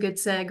this is a good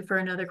seg for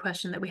another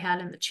question that we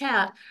had in the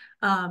chat.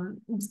 I'm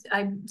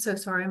so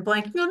sorry, I'm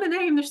blanking on the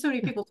name. There's so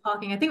many people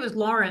talking. I think it was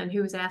Lauren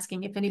who was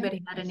asking if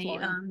anybody had any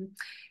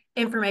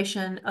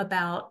information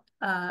about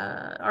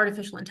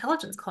artificial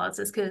intelligence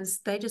clauses,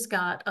 because they just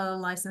got a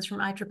license from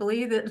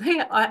IEEE that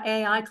the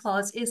AI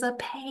clause is a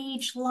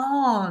page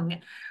long,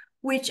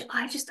 which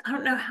I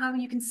don't know how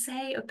you can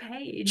say a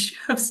page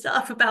of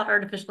stuff about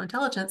artificial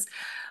intelligence.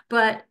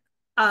 But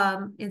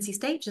NC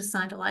State just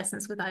signed a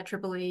license with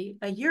IEEE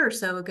a year or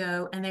so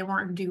ago, and they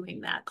weren't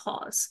doing that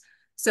clause.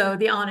 So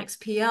the Onyx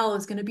PL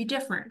is going to be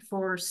different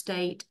for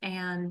State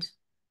and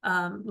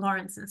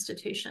Lawrence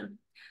Institution.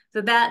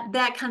 So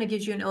that kind of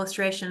gives you an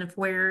illustration of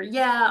where,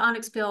 yeah,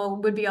 Onyx PL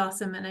would be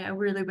awesome, and I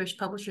really wish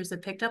publishers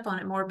had picked up on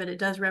it more, but it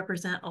does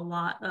represent a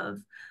lot of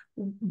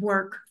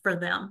work for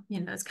them.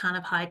 It's kind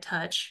of high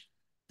touch.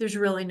 There's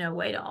really no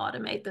way to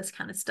automate this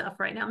kind of stuff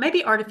right now.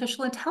 Maybe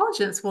artificial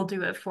intelligence will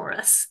do it for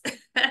us.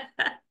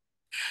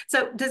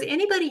 So does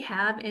anybody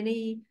have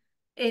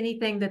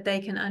anything that they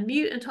can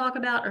unmute and talk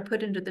about or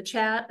put into the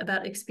chat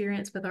about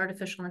experience with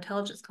artificial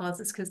intelligence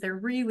clauses? Because they're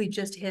really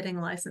just hitting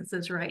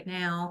licenses right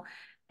now.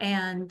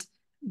 And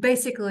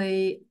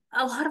basically,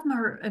 a lot of them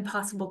are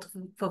impossible to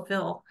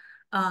fulfill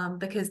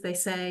because they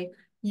say,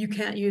 you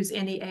can't use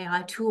any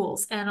AI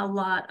tools. And a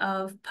lot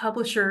of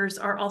publishers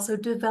are also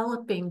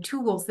developing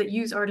tools that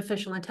use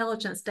artificial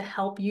intelligence to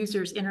help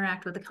users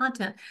interact with the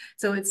content.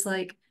 So it's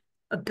like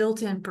a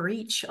built-in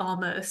breach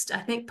almost. I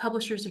think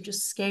publishers are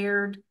just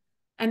scared,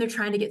 and they're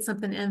trying to get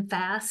something in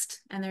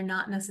fast, and they're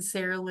not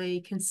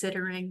necessarily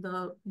considering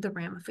the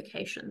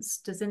ramifications.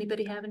 Does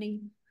anybody have any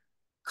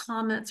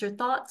comments or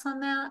thoughts on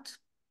that?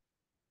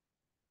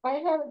 I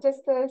have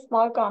just a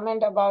small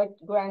comment about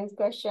Gwen's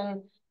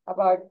question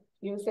about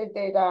usage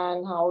data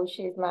and how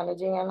she's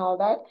managing and all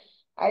that.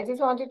 I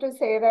just wanted to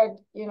say that,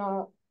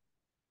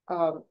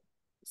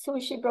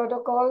 sushi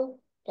protocol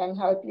can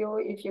help you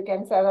if you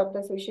can set up the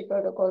sushi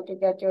protocol to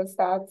get your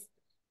stats.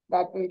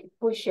 That will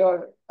push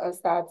your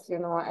stats,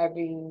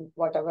 every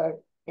whatever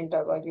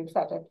interval you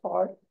set it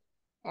for.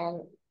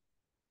 And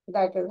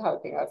that is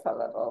helping us a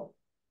little.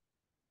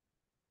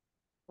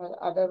 But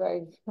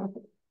otherwise,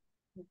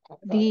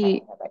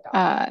 the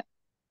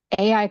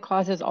AI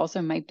clauses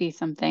also might be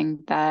something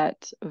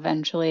that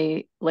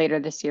eventually later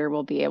this year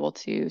we'll be able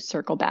to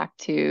circle back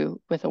to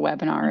with a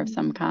webinar of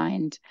some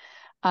kind.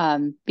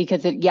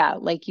 Because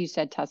like you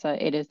said,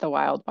 Tessa, it is the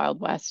wild, wild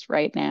west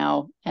right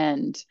now.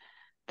 And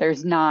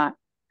there's not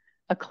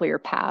a clear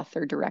path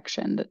or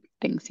direction that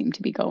things seem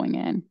to be going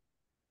in.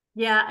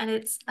 Yeah,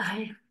 and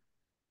I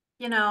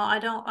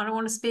don't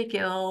want to speak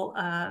ill.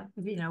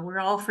 We're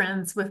all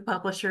friends with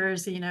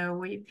publishers.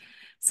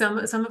 Some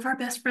of our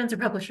best friends are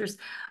publishers,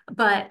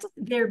 but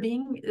they're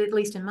being, at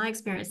least in my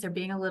experience, they're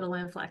being a little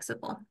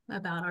inflexible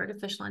about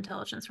artificial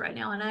intelligence right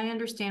now. And I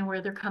understand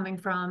where they're coming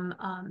from.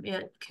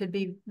 It could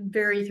be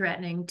very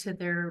threatening to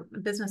their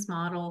business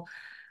model.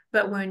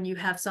 But when you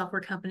have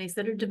software companies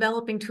that are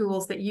developing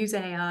tools that use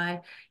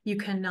AI, you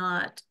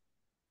cannot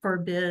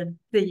forbid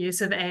the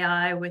use of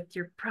AI with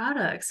your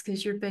products,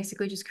 because you're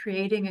basically just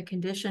creating a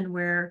condition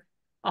where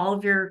all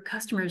of your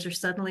customers are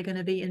suddenly going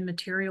to be in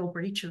material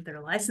breach of their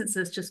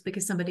licenses just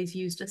because somebody's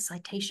used a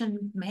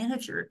citation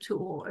manager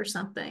tool or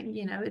something.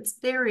 It's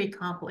very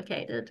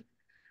complicated.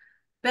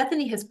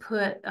 Bethany has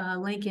put a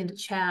link into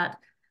chat.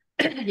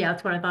 Yeah,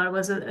 that's what I thought it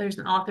was. There's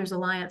an Authors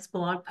Alliance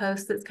blog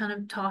post that's kind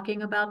of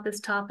talking about this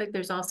topic.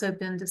 There's also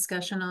been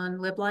discussion on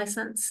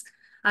LibLicense.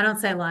 I don't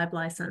say live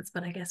license,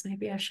 but I guess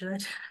maybe I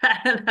should. I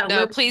don't know.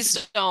 No,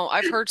 please don't.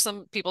 I've heard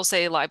some people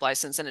say live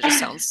license and it just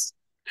sounds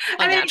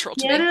unnatural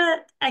to I get me. it.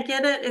 I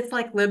get it. It's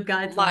like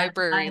LibGuides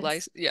Library license.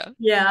 license, yeah.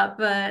 Yeah,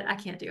 but I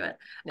can't do it.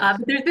 No.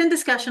 But there's been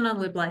discussion on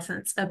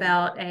LibLicense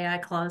about AI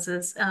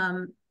clauses.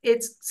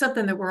 It's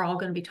something that we're all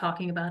going to be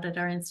talking about at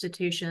our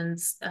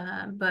institutions,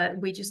 but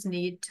we just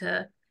need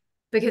to,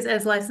 because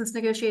as license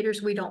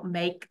negotiators, we don't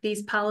make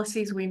these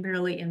policies, we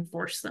merely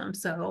enforce them.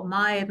 So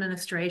my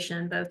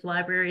administration, both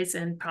libraries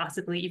and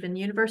possibly even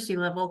university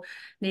level,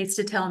 needs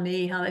to tell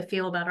me how they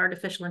feel about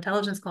artificial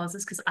intelligence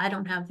clauses because I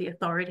don't have the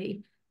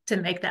authority to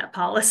make that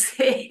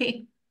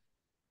policy.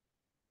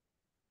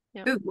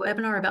 Yep. Ooh,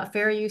 webinar about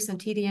fair use and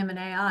TDM and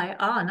AI.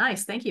 Ah,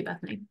 nice. Thank you,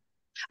 Bethany.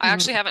 I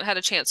actually haven't had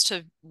a chance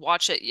to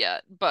watch it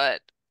yet,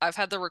 but I've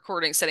had the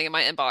recording sitting in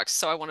my inbox,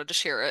 so I wanted to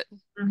share it.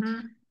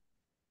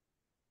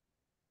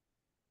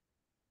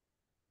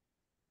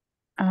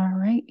 All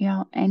right,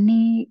 y'all.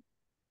 Any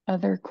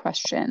other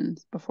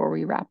questions before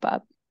we wrap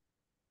up?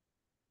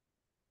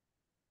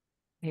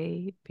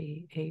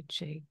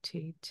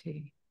 ABHATT.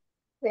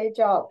 Great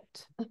job.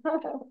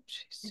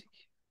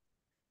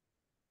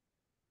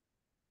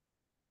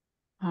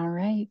 All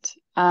right.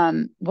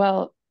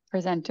 Well,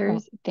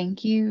 presenters,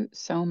 thank you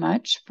so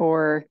much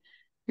for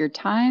your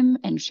time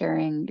and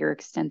sharing your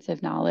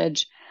extensive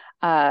knowledge.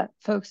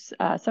 Folks,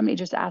 somebody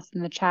just asked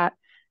in the chat,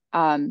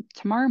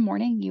 tomorrow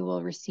morning you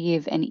will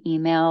receive an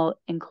email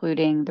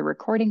including the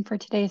recording for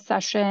today's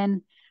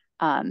session,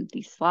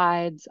 these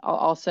slides. I'll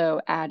also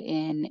add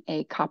in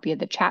a copy of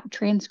the chat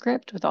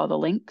transcript with all the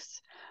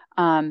links,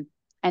 and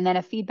then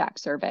a feedback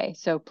survey.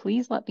 So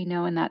please let me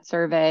know in that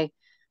survey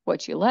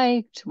what you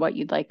liked, what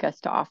you'd like us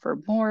to offer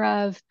more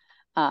of.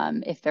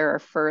 If there are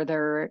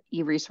further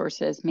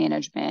e-resources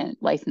management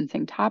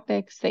licensing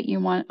topics that you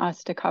want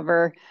us to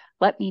cover,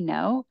 let me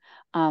know.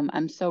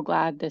 I'm so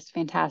glad this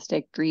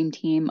fantastic dream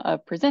team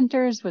of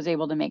presenters was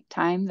able to make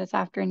time this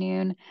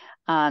afternoon.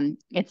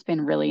 It's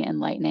been really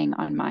enlightening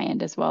on my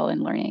end as well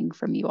and learning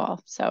from you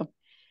all. So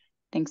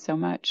thanks so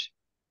much.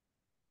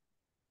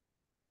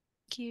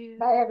 Thank you.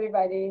 Bye,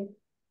 everybody.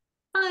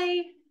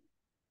 Bye.